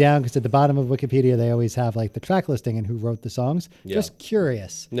just go down because at the bottom of Wikipedia they always have like the track listing and who wrote the songs. Yeah. Just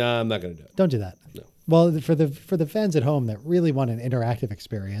curious. No, I'm not going to do it. Don't do that. No. Well, for the fans at home that really want an interactive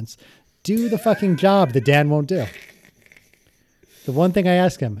experience, do the fucking job that Dan won't do. The one thing I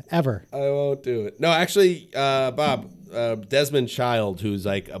ask him ever. I won't do it. No, actually, Bob, Desmond Child, who's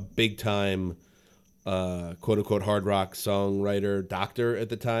like a big time, quote unquote, hard rock songwriter, doctor at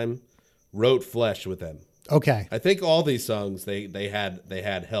the time, wrote Flesh with them. Okay. I think all these songs they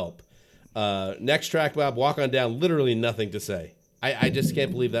had help. Next track, Bob, Walk On Down. Literally nothing to say. I just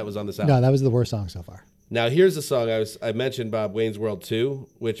can't believe that was on this album. No, that was the worst song so far. Now here's a song I mentioned, Bob, Wayne's World 2,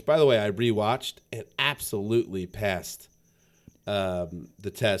 which by the way I rewatched and absolutely passed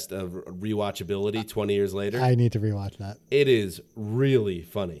the test of rewatchability 20 years later. I need to rewatch that. It is really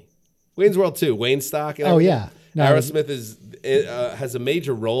funny. Wayne's World 2, Wayne Stock. And Oh, everything. yeah. No, Aerosmith has a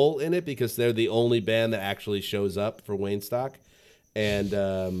major role in it because they're the only band that actually shows up for Wayne Stock. And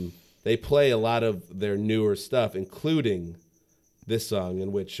they play a lot of their newer stuff, including this song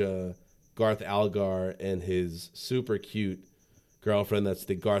in which Garth Algar and his super cute girlfriend, that's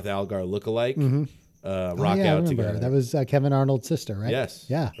the Garth Algar lookalike, rock I out remember. together. That was Kevin Arnold's sister, right? Yes.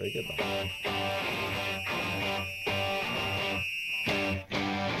 Yeah. Very good. Bob.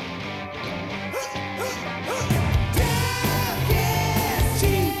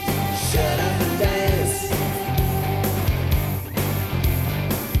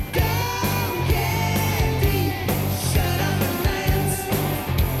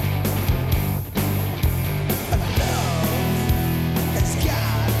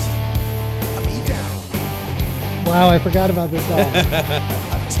 Wow, I forgot about this song.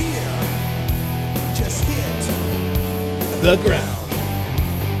 Just hit The ground.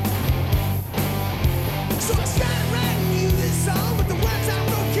 So I started writing you this song, but the words I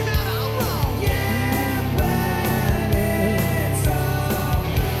wrote came out all wrong. Yeah, but it's all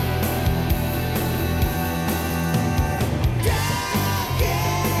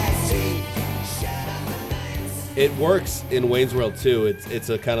It works in Wayne's World too. It's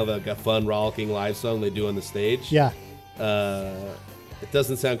a kind of like a fun, rollicking live song they do on the stage. Yeah. It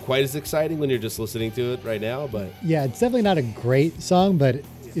doesn't sound quite as exciting when you're just listening to it right now, but Yeah, it's definitely not a great song, but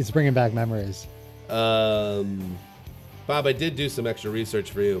it's bringing back memories. Bob, I did do some extra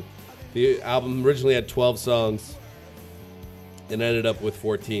research for you. The album originally had 12 songs and ended up with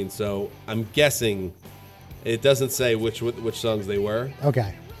 14. So I'm guessing it doesn't say which songs they were,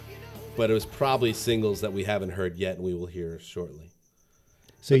 Okay. but it was probably singles that we haven't heard yet and we will hear shortly.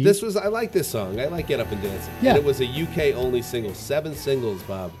 So you, I like this song. I like Get Up and Dancing. Yeah. And it was a UK only single. 7 singles,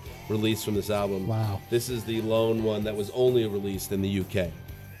 Bob, released from this album. Wow. This is the lone one that was only released in the UK.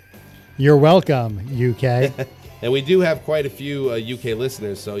 you're welcome, UK. And we do have quite a few UK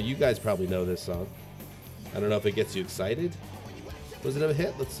listeners, so you guys probably know this song. I don't know if it gets you excited. Was it a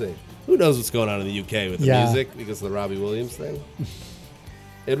hit? Let's see. Who knows what's going on in the UK with the Yeah. music because of the Robbie Williams thing?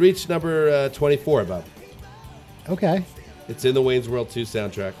 It reached number 24, Bob. Okay. It's in the Wayne's World 2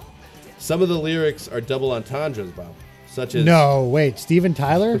 soundtrack. Some of the lyrics are double entendres, Bob, such as No, wait, Steven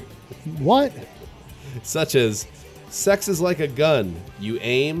Tyler? What? such as sex is like a gun. You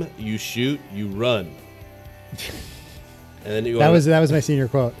aim, you shoot, you run. And then you That want, was my senior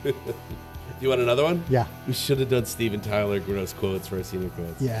quote. you want another one? Yeah. We should have done Steven Tyler gross quotes for our senior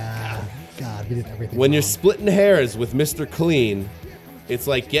quotes. Yeah. God, we did everything. When you're wrong. splitting hairs with Mr. Clean, it's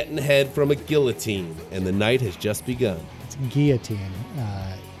like getting head from a guillotine, and the night has just begun. It's guillotine.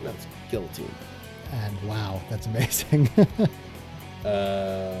 That's guillotine. And wow, that's amazing.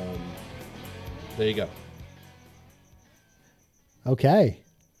 There you go. Okay.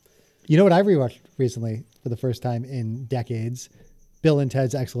 You know what I rewatched recently for the first time in decades? Bill and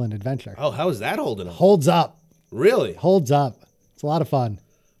Ted's Excellent Adventure. Oh, how is that holding up? Holds up. Really? Holds up. It's a lot of fun.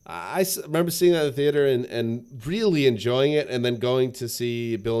 I remember seeing that in the theater and really enjoying it, and then going to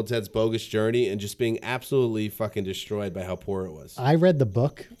see Bill and Ted's Bogus Journey and just being absolutely fucking destroyed by how poor it was. I read the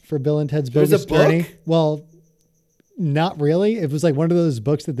book for Bill and Ted's There's Bogus a book? Journey. Well, not really. It was like one of those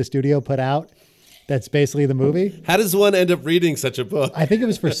books that the studio put out that's basically the movie. How does one end up reading such a book? I think it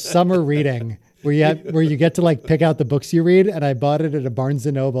was for summer reading where you get to like pick out the books you read, and I bought it at a Barnes &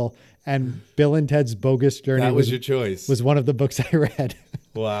 Noble, and Bill and Ted's Bogus Journey That was your choice. was one of the books I read.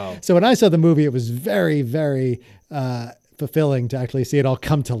 Wow. So when I saw the movie, it was very, very fulfilling to actually see it all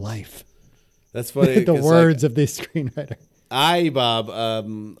come to life. That's funny. The 'cause, words of the screenwriter. Bob,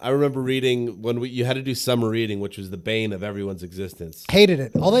 I remember reading when you had to do summer reading, which was the bane of everyone's existence. Hated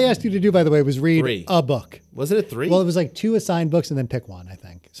it. All they asked you to do, by the way, was read 3. a book. Wasn't it 3? Well, it was like 2 assigned books and then pick one, I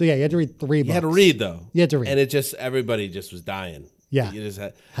think. So yeah, you had to read 3 books. you had to read though. You had to read. and everybody just was dying. Yeah. You just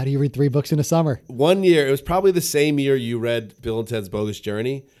had How do you read 3 books in a summer? one year. It was probably the same year you read Bill and Ted's Bogus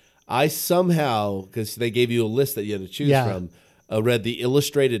Journey. I somehow, because they gave you a list that you had to choose Yeah. from, read The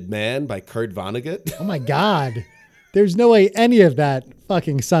Illustrated Man by Kurt Vonnegut. Oh my God. There's no way any of that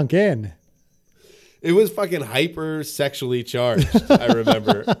fucking sunk in. It was fucking hyper sexually charged, I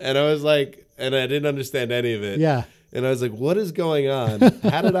remember. And I was like, and I didn't understand any of it. Yeah. And I was like, what is going on?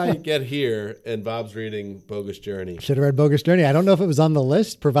 How did I get here? And Bob's reading Bogus Journey. Should have read Bogus Journey. I don't know if it was on the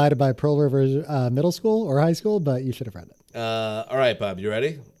list provided by Pearl River Middle School or high school, but you should have read it. All right, Bob, you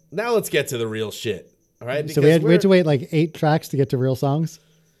ready? Now let's get to the real shit. All right? So we had to wait like 8 tracks to get to real songs.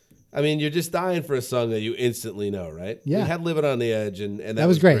 I mean, you're just dying for a song that you instantly know, right? Yeah. We had Living on the Edge, and that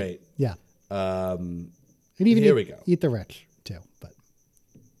was great. Yeah. Um, And even Here we go. Eat the Rich too, but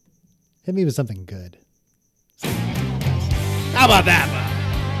hit me with something good. how about that, Bob?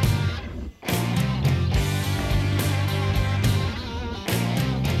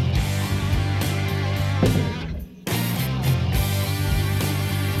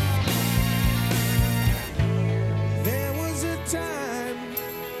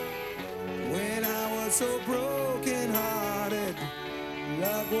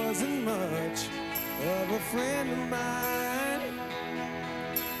 friend of mine.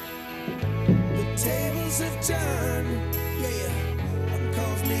 The tables have turned, yeah. One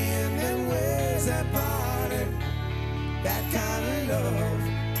calls me and then where's that party? That kind of love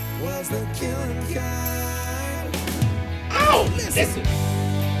was the killing kind. Ow! Listen.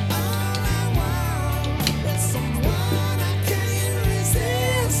 All I want is someone I can't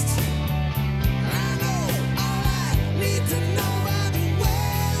resist. I know all I need to know by the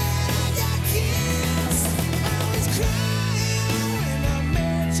way that I got kissed. I was crying when I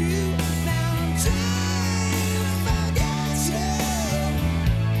met you. Now I'm trying to forget you.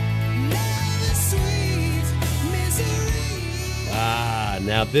 Love is sweet misery. Ah,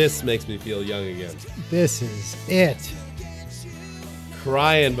 now this makes me feel young again. This is it.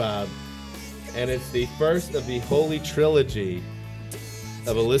 Crying Bob. And it's the first of the holy trilogy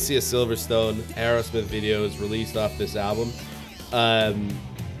of Alicia Silverstone Aerosmith videos released off this album. Why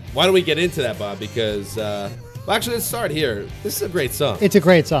don't we get into that, Bob? Because, well, actually, let's start here. This is a great song. It's a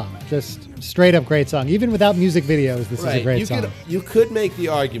great song. Just straight up great song. Even without music videos, this is a great song. You could make the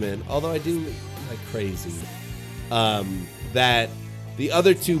argument, although I do like crazy, that the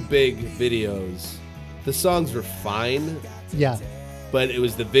other two big videos, the songs were fine, Yeah. but it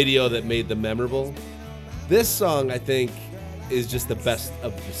was the video that made them memorable. This song, I think, is just the best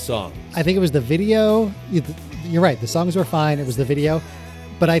of the songs. I think it was the video. You're right. The songs were fine. It was the video.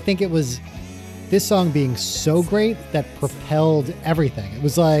 But I think it was this song being so great that propelled everything. It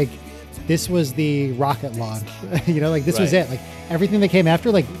was like, this was the rocket launch. Like this was Right. it. Like everything that came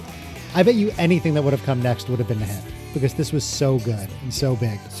after, like I bet you anything that would have come next would have been a hit because this was so good and so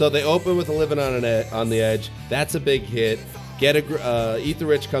big. So they open with "Living on the Edge." That's a big hit. Eat the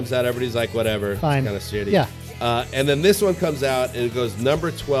Rich comes out. Everybody's like, whatever. Fine. Kind of shitty. Yeah. And then this one comes out and it goes number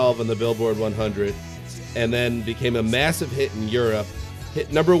 12 on the Billboard 100, and then became a massive hit in Europe.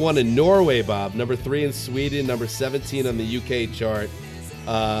 Hit number 1 in Norway, Bob. Number 3 in Sweden. Number 17 on the UK chart.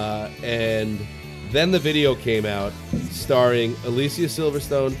 And then the video came out, starring Alicia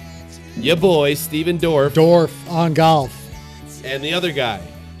Silverstone, your boy Steven Dorff, Dorff on golf. and the other guy,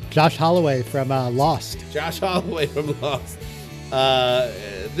 Josh Holloway from Lost. Josh Holloway from Lost.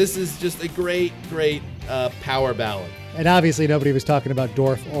 This is just a great power ballad. And obviously nobody was talking about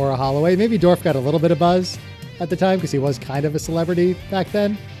Dorff or Holloway. Maybe Dorff got a little bit of buzz at the time because he was kind of a celebrity back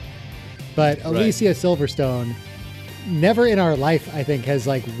then. But Alicia Silverstone, never in our life, I think, has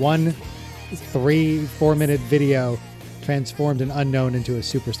like one 3-4 minute video transformed an unknown into a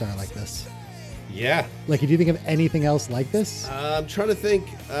superstar like this. Yeah. Like, do you think of anything else like this? I'm trying to think.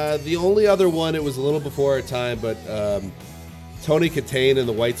 The only other one, it was a little before our time, but Tony Katane in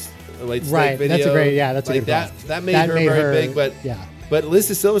the White Snake Right, video. that's a great, yeah, that's a good that. call. That made her very big, but yeah, but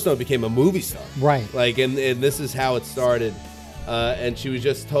Alicia Silverstone became a movie star. Right. Like, and this is how it started. And she was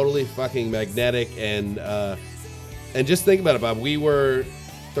just totally fucking magnetic. And just think about it, Bob. We were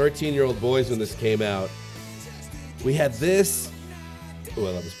 13-year-old boys when this came out. We had this. Oh,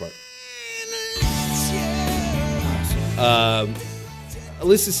 I love this part.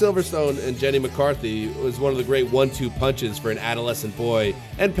 Alicia Silverstone and Jenny McCarthy was one of the great 1-2 punches for an adolescent boy,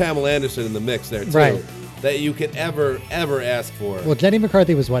 and Pamela Anderson in the mix there too, Right. that you could ever ask for. Well, Jenny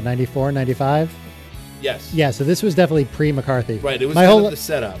McCarthy was what, 94, 95? Yes. Yeah, so this was definitely pre-McCarthy. Right. It was my kind whole of the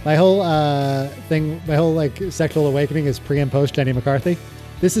setup. My whole thing, my whole like sexual awakening is pre and post Jenny McCarthy.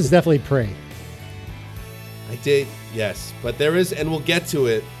 This is definitely pre. I did, yes, but there is, and we'll get to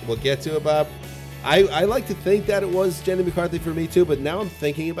it. We'll get to it, Bob. I like to think that it was Jenny McCarthy for me too, but now I'm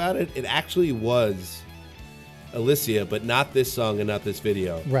thinking about it. It actually was Alicia, but not this song and not this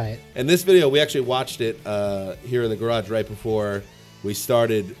video. Right. And this video, we actually watched it here in the garage right before we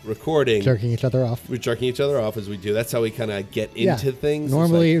started recording. Jerking each other off. We're jerking each other off as we do. That's how we kind of get into things. It's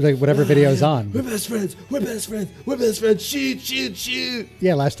Normally, like whatever video's on. We're best friends. We're best friends. We're best friends. Shoot, shoot, shoot.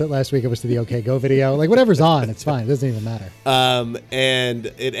 Yeah, last week it was to the OK Go video. Like whatever's on, it's fine. It doesn't even matter. And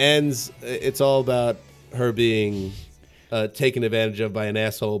it ends. It's all about her being taken advantage of by an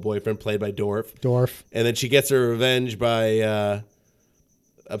asshole boyfriend played by Dorff. And then she gets her revenge by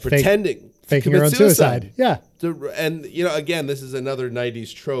pretending. Faking her own suicide. Yeah. And, you know, again, this is another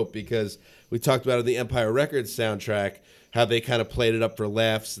 90s trope because we talked about in the Empire Records soundtrack how they kind of played it up for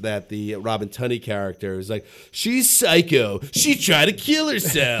laughs that the Robin Tunney character is like, she's psycho. She tried to kill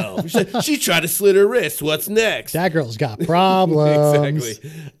herself. She tried to slit her wrist. What's next? That girl's got problems.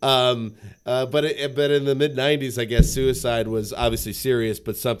 Exactly. But in the mid-90s, I guess suicide was obviously serious,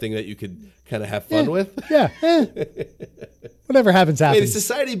 but something that you could kind of have fun with. Yeah. Whatever happens, Wait, happens. is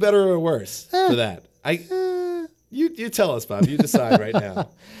society better or worse for that? You tell us, Bob. You decide right now.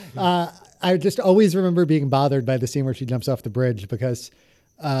 I just always remember being bothered by the scene where she jumps off the bridge because,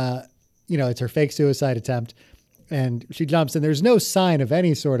 it's her fake suicide attempt. And she jumps, and there's no sign of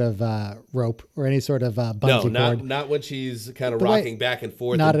any sort of rope or any sort of bungee No, cord. not when she's kind of The way- rocking back and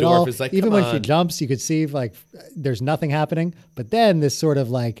forth. Not and at Dorf all. is like, Even come when she on. jumps, you could see like there's nothing happening. But then this sort of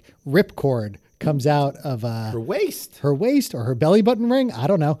like rip cord comes out of Her waist. her waist or her belly button ring. I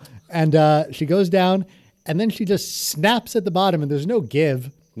don't know. And she goes down, and then she just snaps at the bottom, and there's no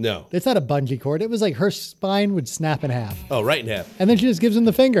give. No. It's not a bungee cord. It was like her spine would snap in half. Oh, right in half. And then she just gives him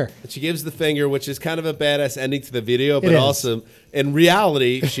the finger. She gives the finger, which is kind of a badass ending to the video, but is. also in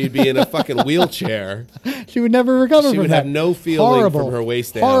reality, she'd be in a fucking wheelchair. She would never recover She from would that. have no feeling from her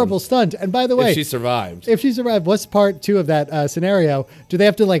waist down. Horrible stunt. And by the way, If she survived. if she survived, what's part 2 of that scenario? Do they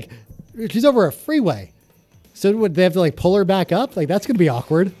have to like? She's over a freeway, so would they have to like pull her back up? Like that's gonna be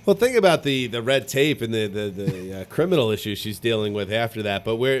awkward. Well, think about the red tape and the criminal issues she's dealing with after that.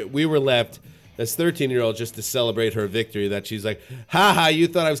 But we were left as 13-year-old just to celebrate her victory. That she's like, "Ha ha! You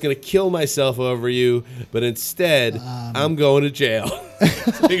thought I was going to kill myself over you, but instead, I'm going to jail."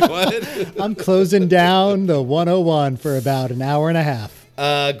 Like, what? I'm closing down the 101 for about an hour and a half.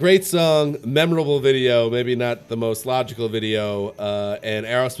 Great song, memorable video, maybe not the most logical video, and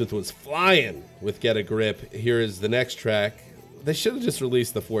Aerosmith was flying with Get a Grip. Here is the next track. They should have just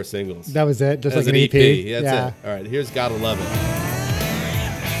released the 4 singles. That was it, just As like an EP. That's Yeah. it. All right, here's Gotta Love It.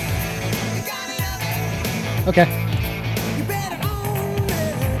 Okay. You better own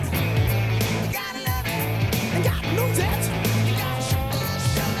it. You gotta love it. And gotta lose it. You gotta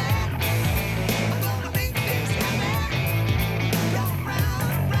show that. I'm gonna make this happen.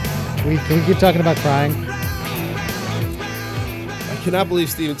 Round, Can we keep talking about crying? I cannot believe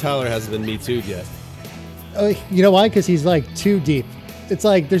Steven Tyler hasn't been Me Too'd yet. Oh, you know why? Because he's like too deep. It's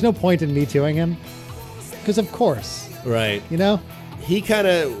like there's no point in me tooing him. Because of course, Right. you know. He kind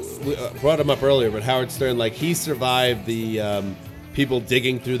of brought him up earlier, but Howard Stern, like, he survived the people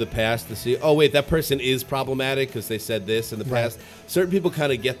digging through the past to see, oh, wait, that person is problematic because they said this in the Right. past. Certain people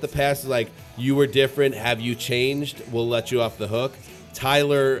kind of get the past, like, you were different, have you changed? We'll let you off the hook.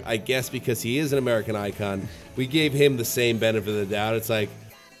 Tyler, I guess because he is an American icon, we gave him the same benefit of the doubt. It's like,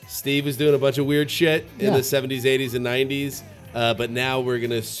 Steve was doing a bunch of weird shit in Yeah. the 70s, 80s, and 90s. But now we're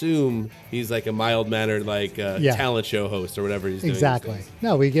going to assume he's like a mild-mannered, like, Yeah. talent show host or whatever he's doing. these Exactly. days.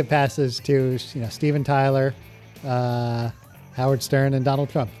 No, we give passes to Steven Tyler, Howard Stern, and Donald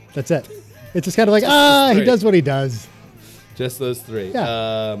Trump. That's it. It's just kind of like he three. does what he does. Just those 3. Yeah.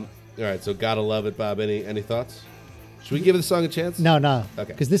 All right, so Gotta Love It, Bob. Any thoughts? Should we give the song a chance? No.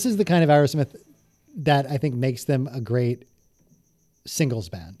 Okay. Because this is the kind of Aerosmith that I think makes them a great singles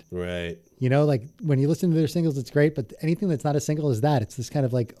band. Right. You know, like when you listen to their singles, it's great, but anything that's not a single is that. It's this kind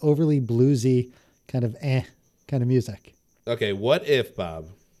of like overly bluesy kind of kind of music. Okay, what if, Bob?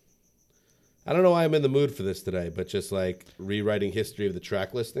 I don't know why I'm in the mood for this today, but just like rewriting history of the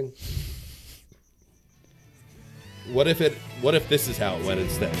track listing. What if this is how it went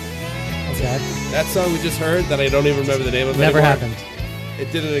instead? Okay. That song we just heard that I don't even remember the name of Never anymore, happened.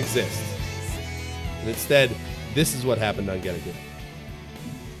 It didn't exist. And instead, this is what happened on Get a Grip.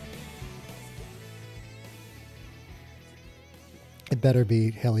 It better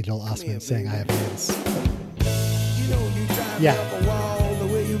be Haley Joel Osment saying I have AIDS. You know you drive Yeah. up a wall the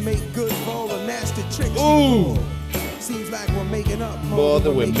way you make good for all the nasty tricks. you Ooh. pull. Seems like we're making up More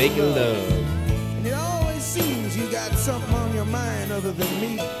than we're making love. And it always seems you got something on your mind other than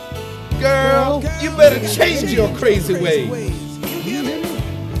me. Girl, you better change your crazy ways. You hear me?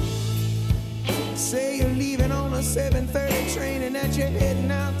 Say you're leaving on a 7:30 train and that you're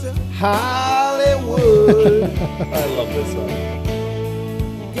heading out to Hollywood. I love this song.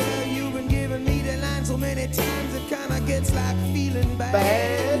 Girl, you've been giving me the line so many times it kinda gets like feeling bad.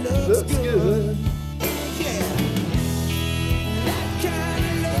 Bad looks good. Yeah. That kind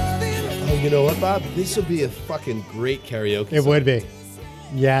of loving. Oh, you know what, Bob? This would be a fucking great karaoke It song. would be.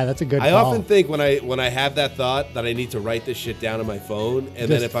 Yeah, that's a good I call. often think when I have that thought that I need to write this shit down on my phone, and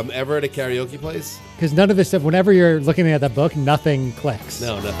then Just- if I'm ever at a karaoke place, Because none of this stuff, whenever you're looking at that book, nothing clicks.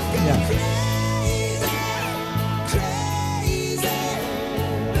 no, nothing. Yeah.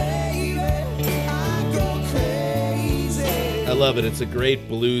 I love it. It's a great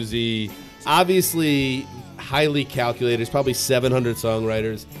bluesy, obviously highly calculated. There's probably 700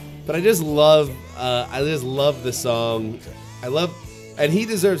 songwriters, but I just love the song. And he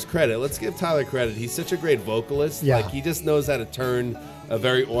deserves credit. Let's give Tyler credit. He's such a great vocalist. Yeah. Like, he just knows how to turn a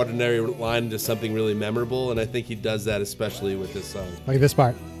very ordinary line into something really memorable, and I think he does that especially with this song. Like this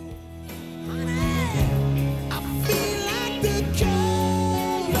part.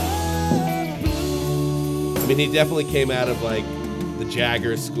 I mean, he definitely came out of like the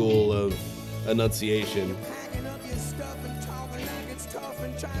Jagger school of enunciation.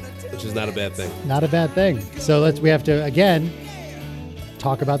 which is not a bad thing. Not a bad thing. So we have to, again,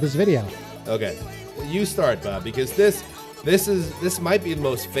 talk about this video. Okay, you start, Bob, because this might be the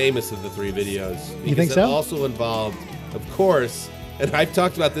most famous of the three videos. Because You think it so? also involved, of course, and I've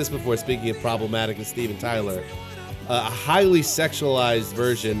talked about this before, speaking of problematic and Steven Tyler, a highly sexualized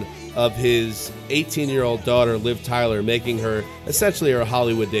version of his 18-year-old daughter, Liv Tyler, making her essentially her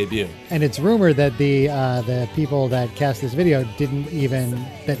Hollywood debut. And it's rumored that the people that cast this video he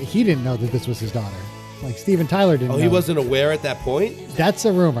didn't know that this was his daughter. Like Steven Tyler didn't know. Oh, he wasn't aware at that point? That's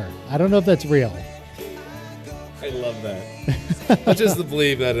a rumor. I don't know if that's real. I love that. Let's just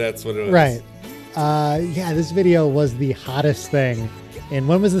believe that that's what it was. Right. Yeah, this video was the hottest thing. And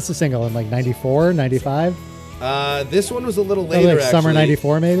when was this a single? In like 94, 95? This one was a little Oh, later, like summer actually.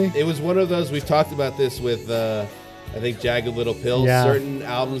 94, maybe? It was one of those, we've talked about this with, I think, Jagged Little Pill. Yeah. Certain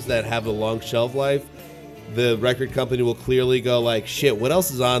albums that have a long shelf life, the record company will clearly go like, shit, what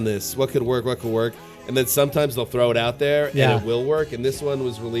else is on this? What could work? And then sometimes they'll throw it out there Yeah. and it will work. And this one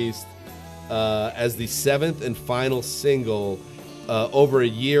was released as the 7th and final single over a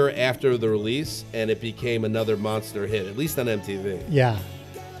year after the release, and it became another monster hit, at least on MTV. Yeah.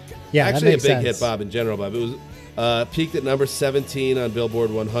 Yeah, Actually, that a makes big sense. hit, Bob, in general, Bob. It was peaked at number 17 on Billboard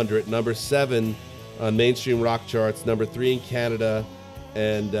 100, number 7 on mainstream rock charts, number 3 in Canada,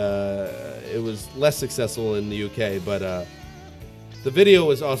 and it was less successful in the UK, but the video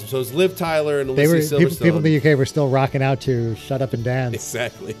was awesome. So it was Liv Tyler and They were Alicia Silverstone. people in the UK were still rocking out to "Shut Up and Dance."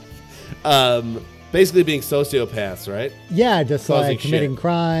 Exactly. Basically being sociopaths, right? Yeah, just Causing like committing shit.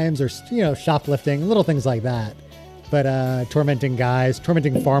 crimes or shoplifting, little things like that. But tormenting guys,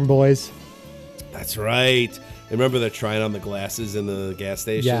 tormenting farm boys. That's right. Remember they're trying on the glasses in the gas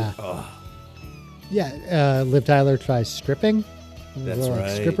station? Yeah. Oh, Yeah, Liv Tyler tries stripping. There's a That's little,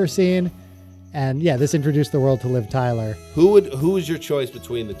 right. stripper scene, and yeah, this introduced the world to Liv Tyler. who was your choice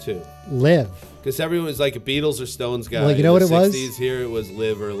between the two? Liv. Because everyone was like a Beatles or Stones guy. Well, you in know the what it was? 60s. Here it was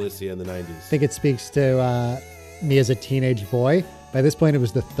Liv or Alicia in the 90s. I think it speaks to me as a teenage boy. By this point, it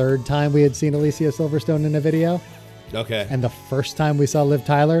was the third time we had seen Alicia Silverstone in a video, Okay. and the first time we saw Liv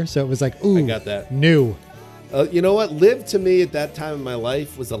Tyler. So it was like, ooh, I got that. new. You know what? Liv to me at that time in my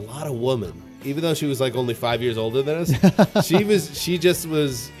life was a lot of woman. Even though she was like only 5 years older than us, she just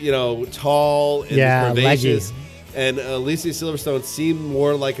was, tall and Yeah, curvaceous. leggy. And Alicia Silverstone seemed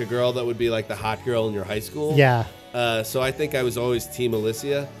more like a girl that would be like the hot girl in your high school. Yeah. So I think I was always Team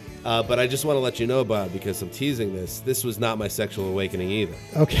Alicia. But I just want to let you know, Bob, because I'm teasing this. This was not my sexual awakening either.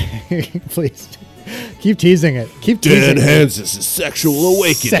 Okay, please keep teasing it. Keep teasing it. Hansis' Sexual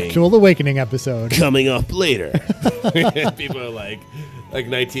Awakening. Sexual awakening episode. Coming up later. People are like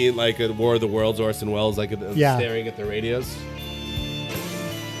 19, like a War of the Worlds, Orson Welles, like Yeah. staring at the radios.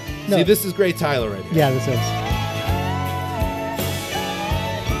 No. See, this is great Tyler right here. Yeah, this is.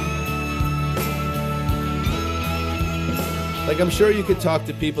 Like, I'm sure you could talk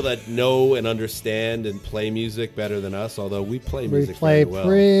to people that know and understand and play music better than us, although we play We music play very well.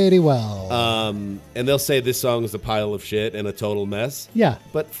 pretty well. And they'll say this song is a pile of shit and a total mess. Yeah.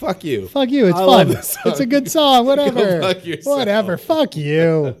 But fuck you. Fuck you. It's I love fun. this song. It's a good song. Whatever. Go fuck yourself. Whatever. Fuck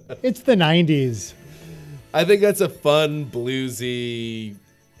you. It's the 90s. I think that's a fun, bluesy...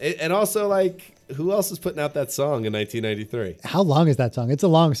 And also, like, who else is putting out that song in 1993? How long is that song? It's a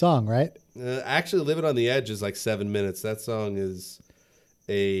long song, right? Actually, Living on the Edge is like 7 minutes. That song is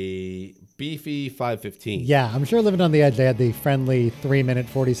a beefy 5:15. Yeah, I'm sure Living on the Edge, they had the friendly 3-minute,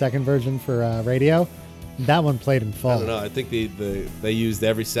 40-second version for radio. That one played in full. I don't know. I think they used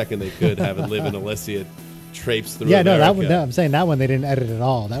every second they could having Liv and Alicia traipse through Yeah, no, that America. one. I'm saying that one they didn't edit at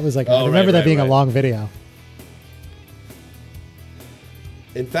all. That was like, Oh, I remember right, that being right. a long video.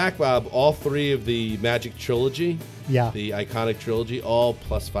 In fact, Bob, all three of the Magic Trilogy, Yeah. the iconic trilogy, all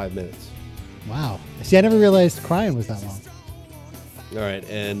plus 5 minutes. Wow. See, I never realized Crying was that long. All right,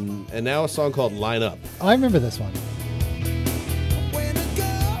 and now a song called Line Up. Oh, I remember this one. When the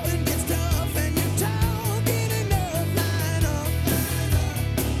going gets tough and you're talking enough, line up.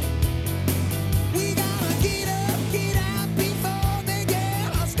 We gotta get out before they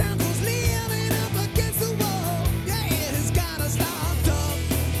get us down. 'Cause living up against the wall, yeah, it's gotta start up.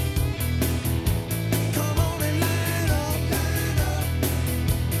 Come on and line up.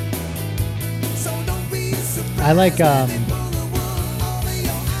 So don't be surprised. I like, when they pull the wool over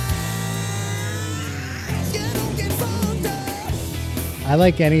your eyes. You don't get fogged up. I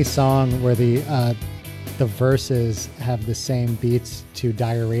like any song where the verses have the same beats to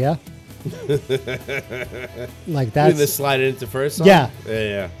Diarrhea. Like You that's just slide it into first song? Yeah.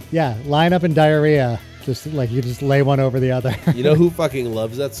 Yeah. yeah, Line Up and Diarrhea. Just like you just lay one over the other. You know who fucking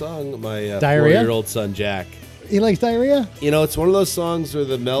loves that song? My Diarrhea? 4-year-old son, Jack. He likes diarrhea? You know, it's one of those songs where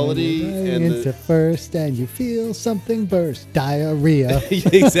the melody and into first and you feel something burst. Diarrhea.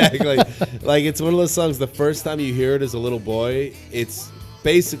 exactly. Like, it's one of those songs, the first time you hear it as a little boy, it's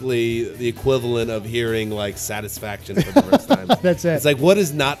basically the equivalent of hearing, like, Satisfaction for the first time. That's it. It's like, what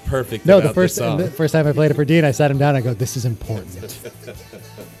is not perfect No, about the first this song? time I played it for Dean, I sat him down. I go, "This is important.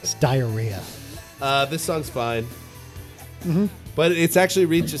 It's diarrhea." This song's fine. Mm-hmm. But it's actually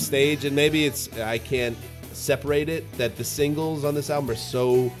reached a stage, and maybe I can't separate it, that the singles on this album are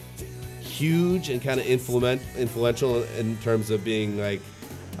so huge and kind of influential in terms of being, like,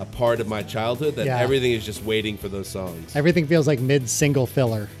 a part of my childhood, that Yeah. everything is just waiting for those songs. Everything feels like mid-single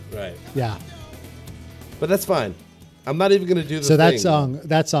filler. Right. Yeah. But that's fine. I'm not even going to do the So thing.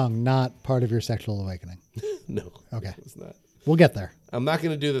 that song, not part of your sexual awakening. No. Okay. It's not. We'll get there. I'm not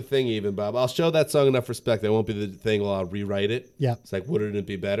going to do the thing even, Bob. I'll show that song enough respect. That won't be the thing while I'll rewrite it. Yeah. It's like, wouldn't it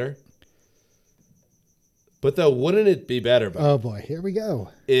be better? But though, wouldn't it be better, Bob, Oh boy, here we go.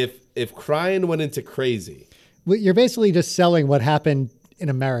 if Crying went into Crazy? Well, you're basically just selling what happened in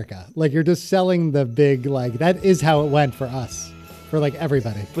America. Like, you're just selling the big, like, that is how it went for us, for like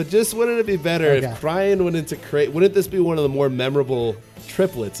everybody. But just wouldn't it be better Okay. if Crying went into Crazy? Wouldn't this be one of the more memorable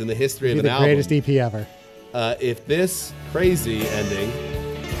triplets in the history Be of an the album? greatest EP ever. If this Crazy ending,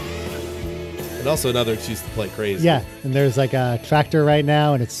 and also another excuse to play Crazy. Yeah, and there's like a tractor right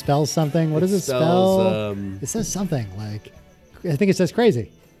now, and it spells something. What does it spells, spell? It says something like, I think it says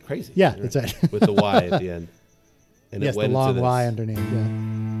crazy. Crazy. Yeah, You're that's right. it. With the Y at the end. And Yes, it the went long into this. Y underneath. Yeah.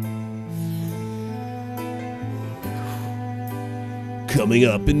 Coming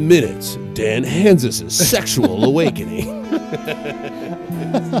up in minutes, Dan Hansis' sexual awakening.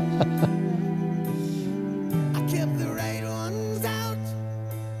 I kept the right ones out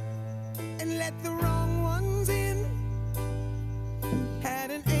and let the wrong ones in. Had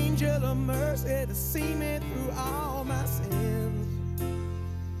an angel of mercy to see me through all my sins.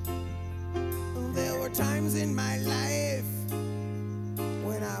 There were times in my life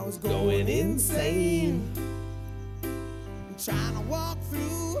when I was going insane, trying to walk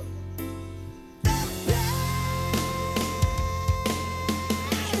through the pain.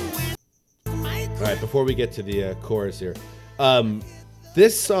 All right, before we get to the chorus here,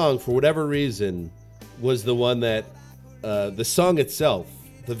 this song, for whatever reason, was the one that the song itself,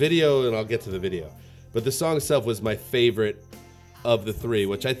 the video, and I'll get to the video, but the song itself was my favorite of the three,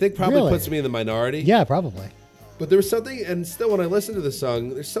 which I think probably Really? puts me in the minority. Yeah, probably. But there was something, and still when I listen to the song,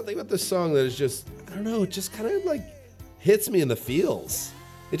 there's something about this song that is just, I don't know, it just kind of like hits me in the feels.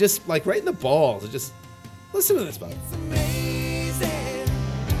 It just, like, right in the balls. It just, listen to this, Bob. It's amazing.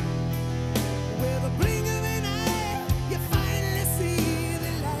 With a blink of an eye, you finally see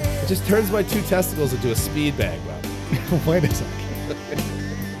the light. It just turns my two testicles into a speed bag, Bob. Wait a second.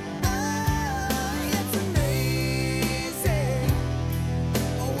 It's amazing.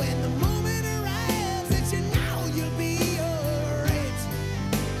 When the moment arrives that you know you'll be alright.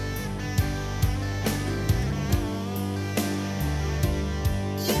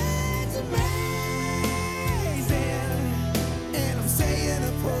 Yeah, it's amazing. And I'm saying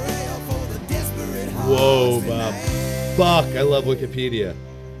a prayer for the desperate hearts Whoa, Bob. tonight. Fuck, I love Wikipedia.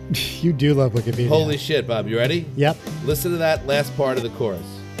 You do love Wikipedia. Holy shit, Bob. You ready? Yep. Listen to that last part of the chorus.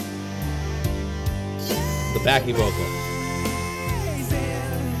 The backing vocal.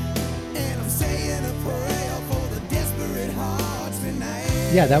 And I'm saying a prayer for the desperate hearts tonight.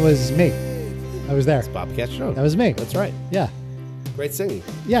 Yeah, that was me. I was there. Bob Castro. That was me. That's right. Yeah. Great singing.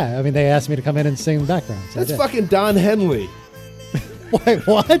 Yeah, I mean, they asked me to come in and sing in the background. So I That's did. fucking Don Henley. Wait,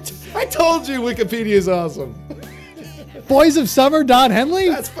 what? I told you Wikipedia is awesome. Boys of Summer, Don Henley?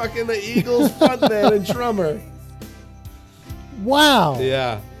 That's fucking the Eagles frontman and drummer. Wow.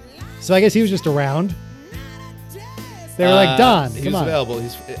 Yeah. So I guess he was just around. They were like, Don, He come was on. available.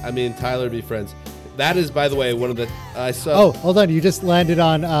 Tyler would be friends. That is, by the way, one of the I saw. Oh, hold on. You just landed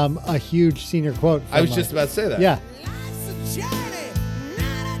on a huge senior quote. I was from, just about to say that. Yeah. Life's a journey,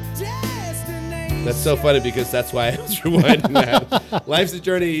 not a destination. That's so funny because that's why I was rewinding that. Life's a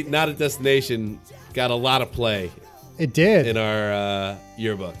journey, not a destination. Got a lot of play It did. in our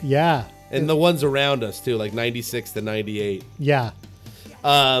yearbook, Yeah. and the ones around us too, like 96 to 98. Yeah.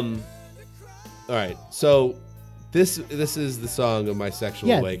 All right, so this is the song of my sexual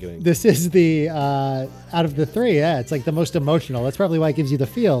Yeah. awakening. This is the, out of the three, yeah, it's like the most emotional. That's probably why it gives you the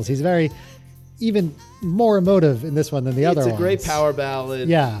feels. He's very, even more emotive in this one than the other It's a ones. great power ballad.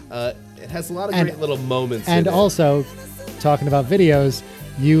 Yeah. It has a lot of And- great little moments. And in it. also, talking about videos,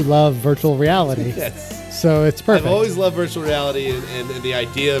 you love virtual reality. Yes. So it's perfect. I've always loved virtual reality and the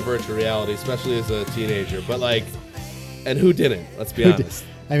idea of virtual reality, especially as a teenager. But like, and who didn't? Let's be honest.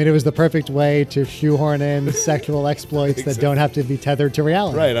 I mean, it was the perfect way to shoehorn in sexual exploits that don't have to be tethered to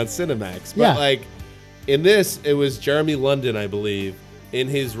reality. Right, on Cinemax. But Yeah. like in this, it was Jeremy London, I believe, in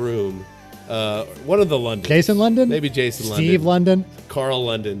his room. One of the Londons. Jason London? Maybe Jason London. Steve London? Carl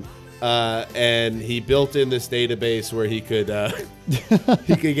London. And he built in this database where he could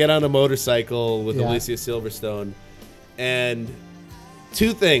he could get on a motorcycle with Yeah. Alicia Silverstone. And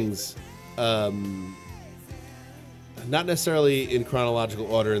two things, not necessarily in chronological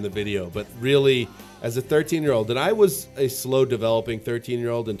order in the video, but really as a 13-year-old, and I was a slow developing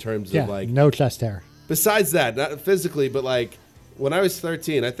 13-year-old in terms Yeah, of like, no chest hair. besides that, not physically, but like when I was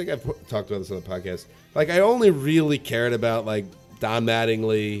 13, I think I've talked about this on the podcast. Like I only really cared about like Don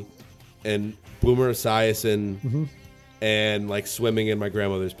Mattingly and Boomer Esiason and like swimming in my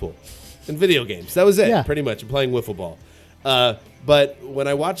grandmother's pool and video games. That was it, Yeah. pretty much, and playing wiffle ball. But when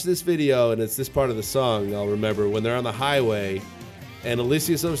I watch this video, and it's this part of the song, I'll remember when they're on the highway and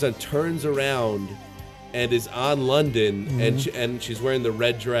Alicia Silverstone turns around and is on London, and she's wearing the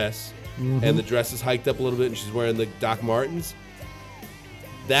red dress, and the dress is hiked up a little bit, and she's wearing the Doc Martens.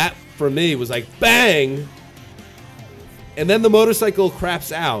 That, for me, was like, bang! And then the motorcycle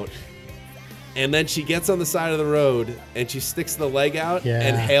craps out, and then she gets on the side of the road, and she sticks the leg out Yeah.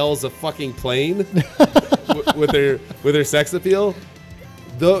 and hails a fucking plane with her sex appeal.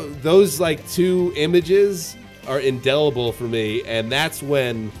 Those like two images are indelible for me, and that's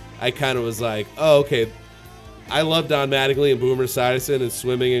when I kind of was like, oh, okay, I love Don Mattingly and Boomer Esiason and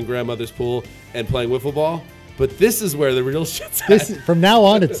swimming in grandmother's pool and playing wiffle ball, but this is where the real shit's at. This from now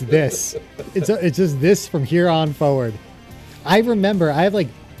on, it's this. It's just this from here on forward. I remember I have like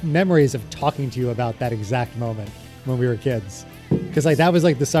memories of talking to you about that exact moment when we were kids, because like that was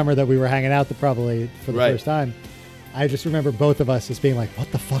like the summer that we were hanging out probably for the Right. first time. I just remember both of us just being like, "What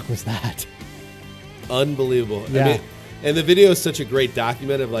the fuck was that?" Unbelievable. Yeah. I mean, and the video is such a great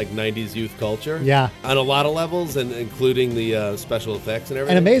document of like 90s youth culture. Yeah. On a lot of levels, and including the special effects and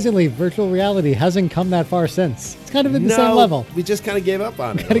everything. And amazingly, virtual reality hasn't come that far since. It's kind of at the same level. We just kind of gave up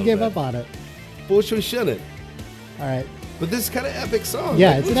on it. Kind of gave up on it. But which we shouldn't. All right. But this is kind of epic song. Yeah,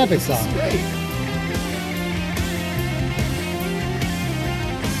 Like, it's an this epic is song. Great.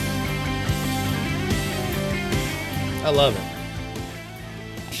 I love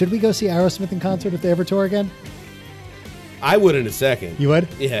it. Should we go see Aerosmith in concert if they ever tour again? I would in a second. You would?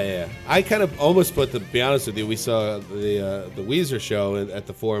 Yeah. I kind of almost put, to be honest with you, we saw the Weezer show at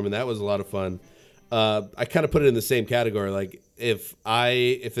the Forum, and that was a lot of fun. I kind of put it in the same category. Like if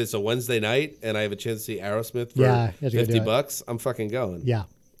it's a Wednesday night and I have a chance to see Aerosmith for Yeah, you have to go do it. $50, I'm fucking going. Yeah.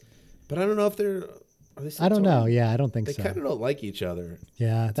 But I don't know if are they still I don't know. touring? Yeah, I don't think They so. kind of don't like each other.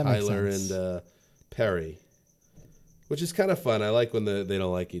 Yeah, that Tyler makes sense. and Perry, which is kind of fun. I like when they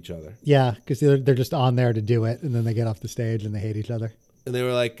don't like each other. Yeah, because they're just on there to do it, and then they get off the stage and they hate each other. And they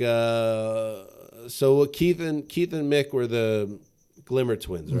were like, so Keith and Mick were the Glimmer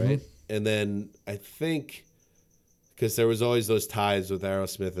twins, right? And then I think, because there was always those ties with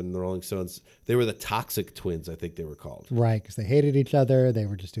Aerosmith and the Rolling Stones, they were the Toxic Twins, I think they were called. Right, because they hated each other. They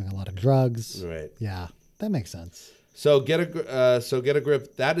were just doing a lot of drugs. Right. Yeah, that makes sense. So get a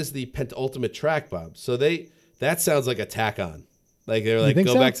grip. That is the penultimate track, Bob. So that sounds like a tack on. Like they're like, think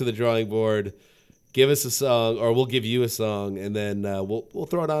go so? back to the drawing board, give us a song, or we'll give you a song, and then we'll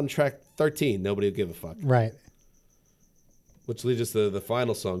throw it on track 13. Nobody will give a fuck. Right. Which leads us to the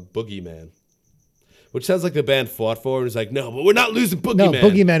final song, Boogeyman. Which sounds like the band fought for it. It's like, no, but we're not losing Boogeyman. No,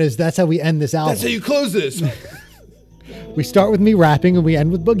 Boogeyman that's how we end this album. That's how you close this. We start with me rapping and we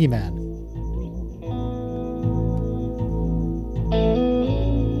end with Boogeyman.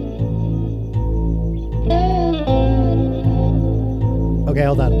 Okay,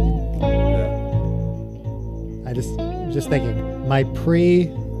 hold on. I just thinking my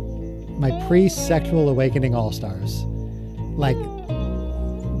pre-sexual awakening all-stars, like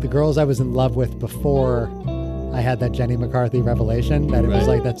the girls I was in love with before I had that Jenny McCarthy revelation that it was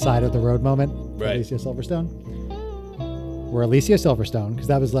Right. like that side of the road moment. Right. Alicia Silverstone. Were Alicia Silverstone, because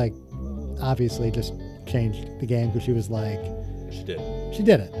that was like obviously just changed the game because she was like She did. she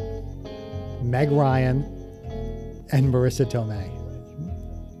did it. Meg Ryan and Marissa Tomei.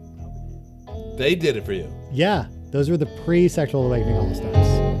 They did it for you. Yeah, those were the pre-sexual awakening all-stars.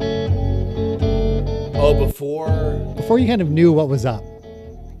 Oh, before. Before you kind of knew what was up.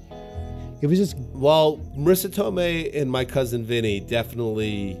 It was just Well, Marissa Tomei and my cousin Vinny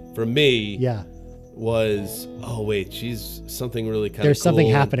definitely, for me, yeah. was, oh wait, she's something really kind of There's something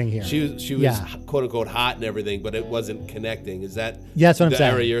cool. happening here. She was Yeah. quote unquote hot and everything, but it wasn't connecting. Is that Yeah, that's what I'm the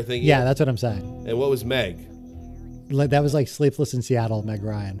saying. era you're thinking? Yeah, of? that's what I'm saying. And what was Meg? Like, that was like Sleepless in Seattle, Meg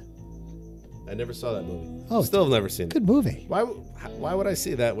Ryan. I never saw that movie. Oh, Still have never seen it. Good movie. Why would I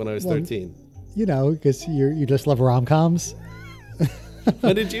see that when I was 13? You know, because you just love rom-coms.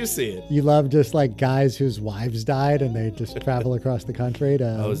 When did you see it? You love just like guys whose wives died and they just travel across the country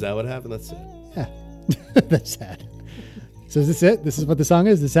to. Oh, is that what happened? That's it. Yeah, that's sad. So is this it? This is what the song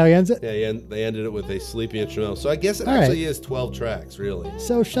is? This is how he ends it? Yeah, they ended it with a sleepy instrumental. So I guess it All actually right. is 12 tracks, really.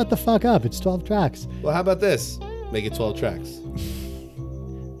 So shut the fuck up. It's 12 tracks. Well, how about this? Make it 12 tracks.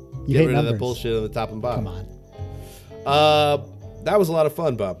 You Get hate rid numbers. of the bullshit on the top and bottom. Come on. That was a lot of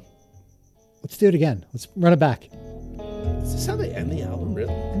fun, Bob. Let's do it again. Let's run it back. Is this how they end the album,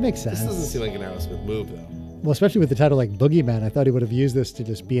 really? It makes sense. This doesn't seem like an Aerosmith move, though. Well, especially with the title like Boogeyman, I thought he would have used this to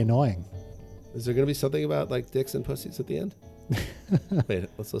just be annoying. Is there going to be something about like dicks and pussies at the end? Wait,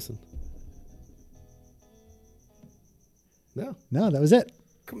 let's listen. No. No, that was it.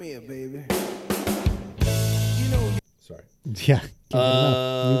 Come here, baby. Sorry. Yeah. Can't get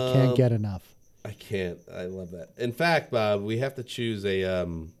enough. You can't get enough. I can't. I love that. In fact, Bob, we have to choose a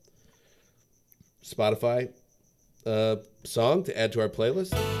Spotify song to add to our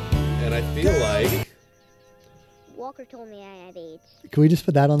playlist. And I feel like... Walker told me I have AIDS. Can we just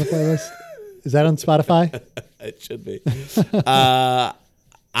put that on the playlist? Is that on Spotify? It should be.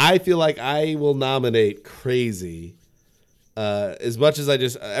 I feel like I will nominate Crazy. As much as I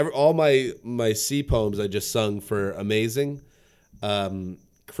just... all my C poems I just sung for Amazing.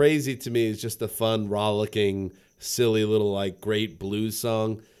 Crazy to me is just a fun, rollicking, silly little like great blues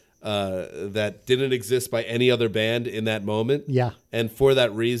song that didn't exist by any other band in that moment. Yeah. And for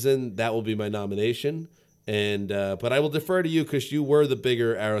that reason, that will be my nomination. And but I will defer to you because you were the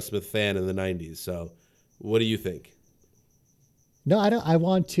bigger Aerosmith fan in the 90s. So what do you think? No, I don't. I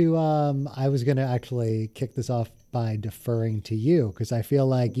want to. I was going to actually kick this off by deferring to you because I feel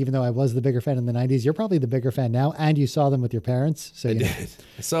like even though I was the bigger fan in the 90s, you're probably the bigger fan now, and you saw them with your parents. So I you know. did.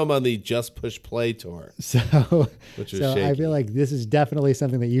 I saw him on the Just Push Play tour. So, Which was so I shaky. feel like this is definitely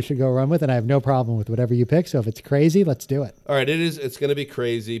something that you should go run with, and I have no problem with whatever you pick. So if it's crazy, let's do it. All right, it is. It's going to be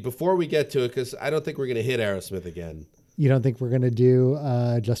crazy. Before we get to it, because I don't think we're going to hit Aerosmith again. You don't think we're going to do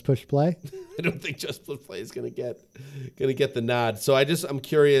Just Push Play? I don't think Just Push Play is going to get the nod. So I'm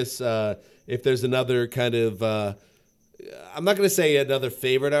curious if there's another kind of. I'm not going to say another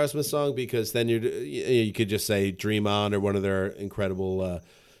favorite Aerosmith song because then you could just say Dream On or one of their incredible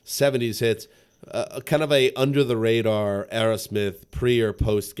 70s hits. Kind of a under the radar Aerosmith pre or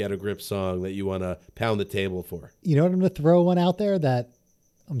post Get a Grip song that you want to pound the table for. You know what? I'm going to throw one out there that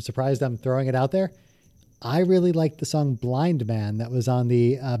I'm surprised I'm throwing it out there. I really like the song Blind Man that was on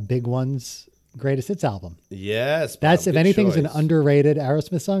the Big One's Greatest Hits album. Yes. Bob, That's, if good anything's an choice. underrated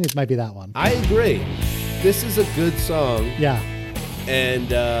Aerosmith song, it might be that one. I agree. This is a good song. Yeah.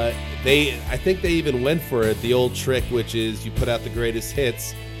 And I think they even went for it, the old trick, which is you put out the greatest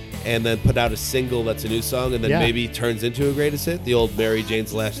hits and then put out a single that's a new song and then Yeah. maybe turns into a greatest hit, the old Mary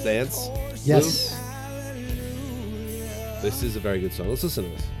Jane's Last Dance. Yes. This is a very good song. Let's listen to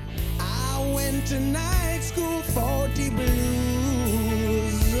this. I went to night school for the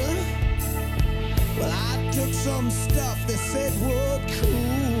blues. Well, I took some stuff they said would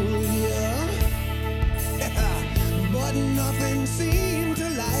cool ya. But nothing seemed to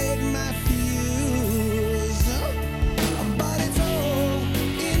light my fuse. But it's all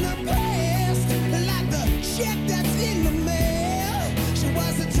in the past, like the check that's in the mail. She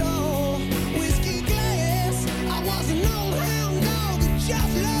was a tall whiskey glass. I was an old hound dog that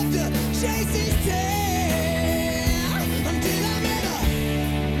just loved to chase his tail. Until I met a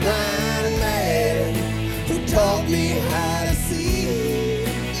blind man who taught me how to see.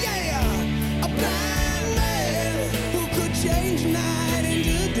 Yeah, a blind man who could change night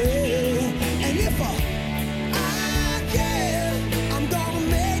into day. And if I can, I'm gonna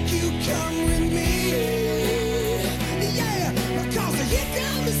make you come with me. Yeah, because here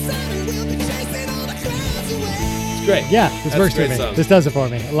comes the sun and we'll be chasing all the clouds away. It's great. Yeah, this That's works a for great me. song. This does it for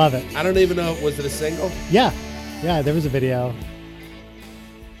me. I love it. I don't even know, was it a single? Yeah. Yeah, there was a video.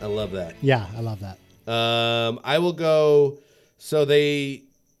 I love that. Yeah, I love that. I will go. So they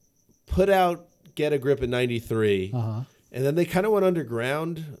put out Get a Grip in '93, Uh-huh. and then they kind of went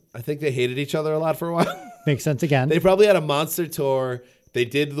underground. I think they hated each other a lot for a while. Makes sense again. They probably had a monster tour. They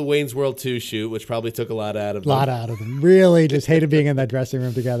did the Wayne's World 2 shoot, which probably took a lot out of A lot them. out of them. Really just hated being in that dressing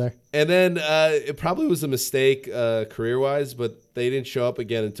room together. And then it probably was a mistake career-wise, but they didn't show up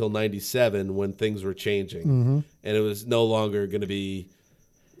again until '97 when things were changing. Mm-hmm. And it was no longer going to be,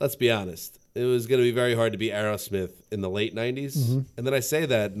 let's be honest, it was going to be very hard to beat Aerosmith in the late 90s. Mm-hmm. And then I say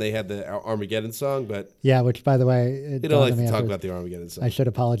that, and they had the Armageddon song, but Yeah, which, by the way, it you don't like dawned on to me talk afterwards. about the Armageddon song. I should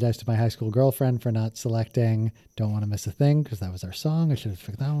apologize to my high school girlfriend for not selecting Don't Want to Miss a Thing because that was our song. I should have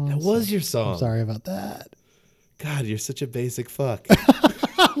picked that one. That was your song. I'm sorry about that. God, you're such a basic fuck.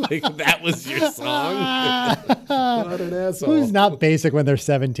 Like, that was your song? What an asshole. Who's not basic when they're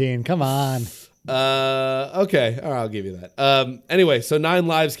 17? Come on. Okay. All right, I'll give you that. Anyway, so 9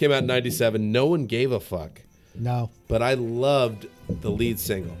 Lives came out in 97. No one gave a fuck. No, But I loved the lead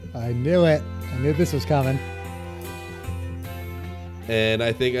single. I knew it. I knew this was coming. And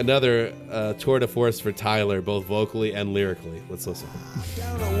I think another tour de force for Tyler, both vocally and lyrically. Let's listen.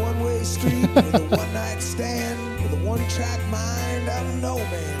 Down a one-way street with a one-night stand, with a one-track mind out of no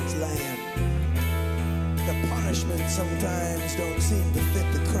man's land. The punishment sometimes don't seem to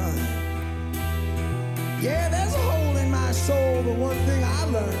fit the crime. Yeah, there's a hole in my soul, but one thing I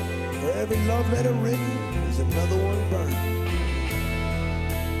learned, for every love letter written, there's another one burned.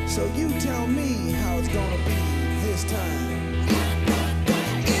 So you tell me how it's gonna be this time.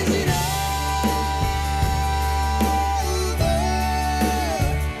 Is it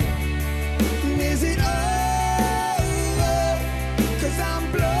over? Is it over? 'Cause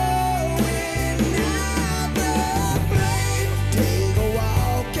I'm blowing out the flame. Take a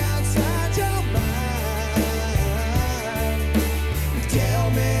walk outside your mind. Tell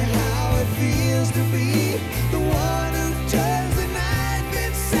me how it feels to be the one who turns the knife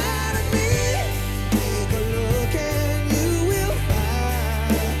inside of me. Take a look and you will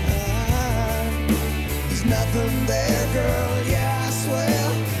find there's nothing there, girl. Yeah, I swear.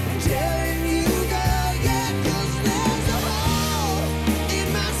 I'm telling you, girl, yeah, 'cause there's a hole in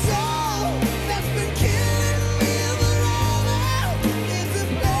my soul that's been killing me forever. It's a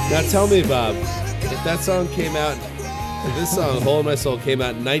place Now tell me, Bob, if that song came out, if this song, Hole in My Soul, came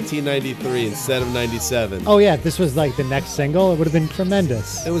out in 1993 instead of 97, Oh, yeah, if this was like the next single, it would have been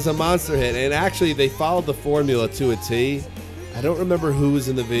tremendous. it was a monster hit. And actually, they followed the formula to a T. I don't remember who was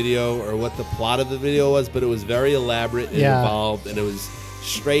in the video or what the plot of the video was, but it was very elaborate and Yeah. involved, and it was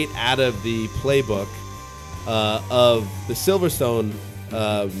straight out of the playbook of the Silverstone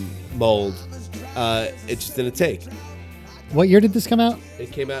mold. It just didn't take. What year did this come out?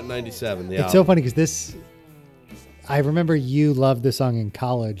 It came out in 97. The It's so album. funny because this, I remember you loved this song in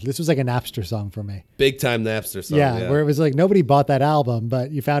college. This was like a Napster song for me. Big time Napster song. Yeah, where it was like nobody bought that album,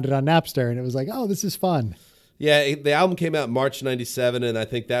 but you found it on Napster and it was like, oh, this is fun. Yeah, the album came out in March 97, and I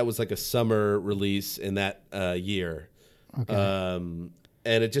think that was like a summer release in that year. Okay. And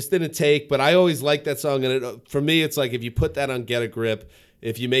it just didn't take, but I always liked that song. And for me, it's like if you put that on Get a Grip,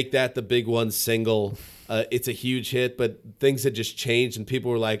 if you make that the big one single, it's a huge hit. But things had just changed, and people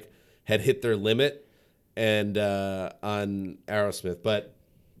were like, had hit their limit and on Aerosmith. But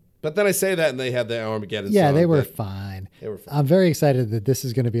then I say that, and they had the Armageddon Yeah, song. they were but fine. They were fine. I'm very excited that this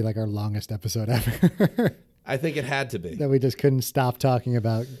is going to be like our longest episode ever. I think it had to be. That we just couldn't stop talking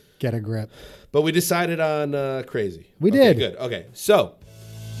about Get a Grip. But we decided on Crazy. We Okay, did. Good. Okay, so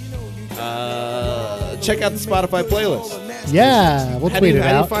check out the Spotify playlist. Yeah, we'll How do tweet you it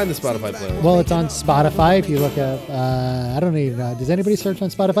out. find the Spotify playlist? Well, it's on Spotify. If you look up, I don't even know. Does anybody search on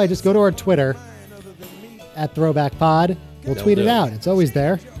Spotify? Just go to our Twitter at Throwback Pod. We'll They'll tweet do it it. out. It's always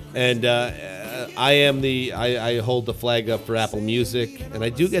there. And I hold the flag up for Apple Music, and I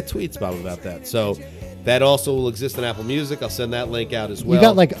do get tweets, Bob, about that. So that also will exist on Apple Music. I'll send that link out as well. You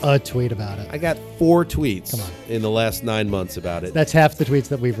got like a tweet about it. I got 4 tweets Come on. in the last 9 months about it. That's half the tweets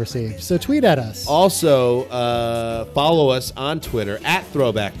that we've received. So tweet at us. Also, follow us on Twitter at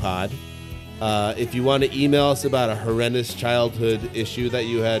Throwback Pod. If you want to email us about a horrendous childhood issue that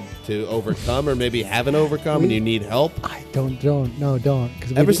you had to overcome or maybe haven't overcome and you need help. I don't.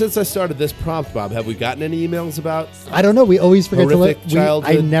 'Cause Ever since I started this prompt, Bob, have we gotten any emails about? I don't know. We always forget to look. Horrific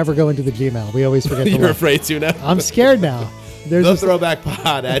childhood? I never go into the Gmail. We always forget to You're look. afraid to now? I'm scared now. There's The this, Throwback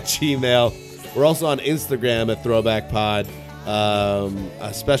Pod at Gmail. We're also on Instagram at Throwback Pod. A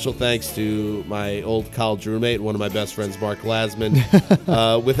special thanks to my old college roommate, one of my best friends, Mark Glassman.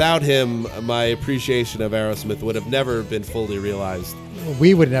 Without him, my appreciation of Aerosmith would have never been fully realized.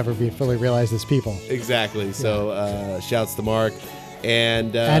 we would never be fully realized as people. Exactly. So shouts to Mark.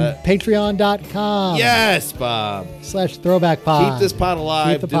 And Patreon.com yes, Bob. /Throwback Pod. Keep this pod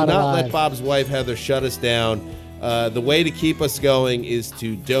alive. Keep the Do pod not alive. let Bob's wife, Heather, shut us down. The way to keep us going is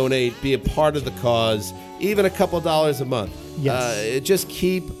to donate, be a part of the cause, even a couple dollars a month. Yes. Just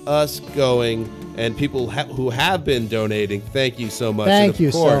keep us going. And people who have been donating, thank you so much. Thank And of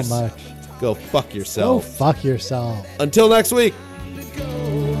you so course, much. Go fuck Go yourself. fuck yourself. Until next week.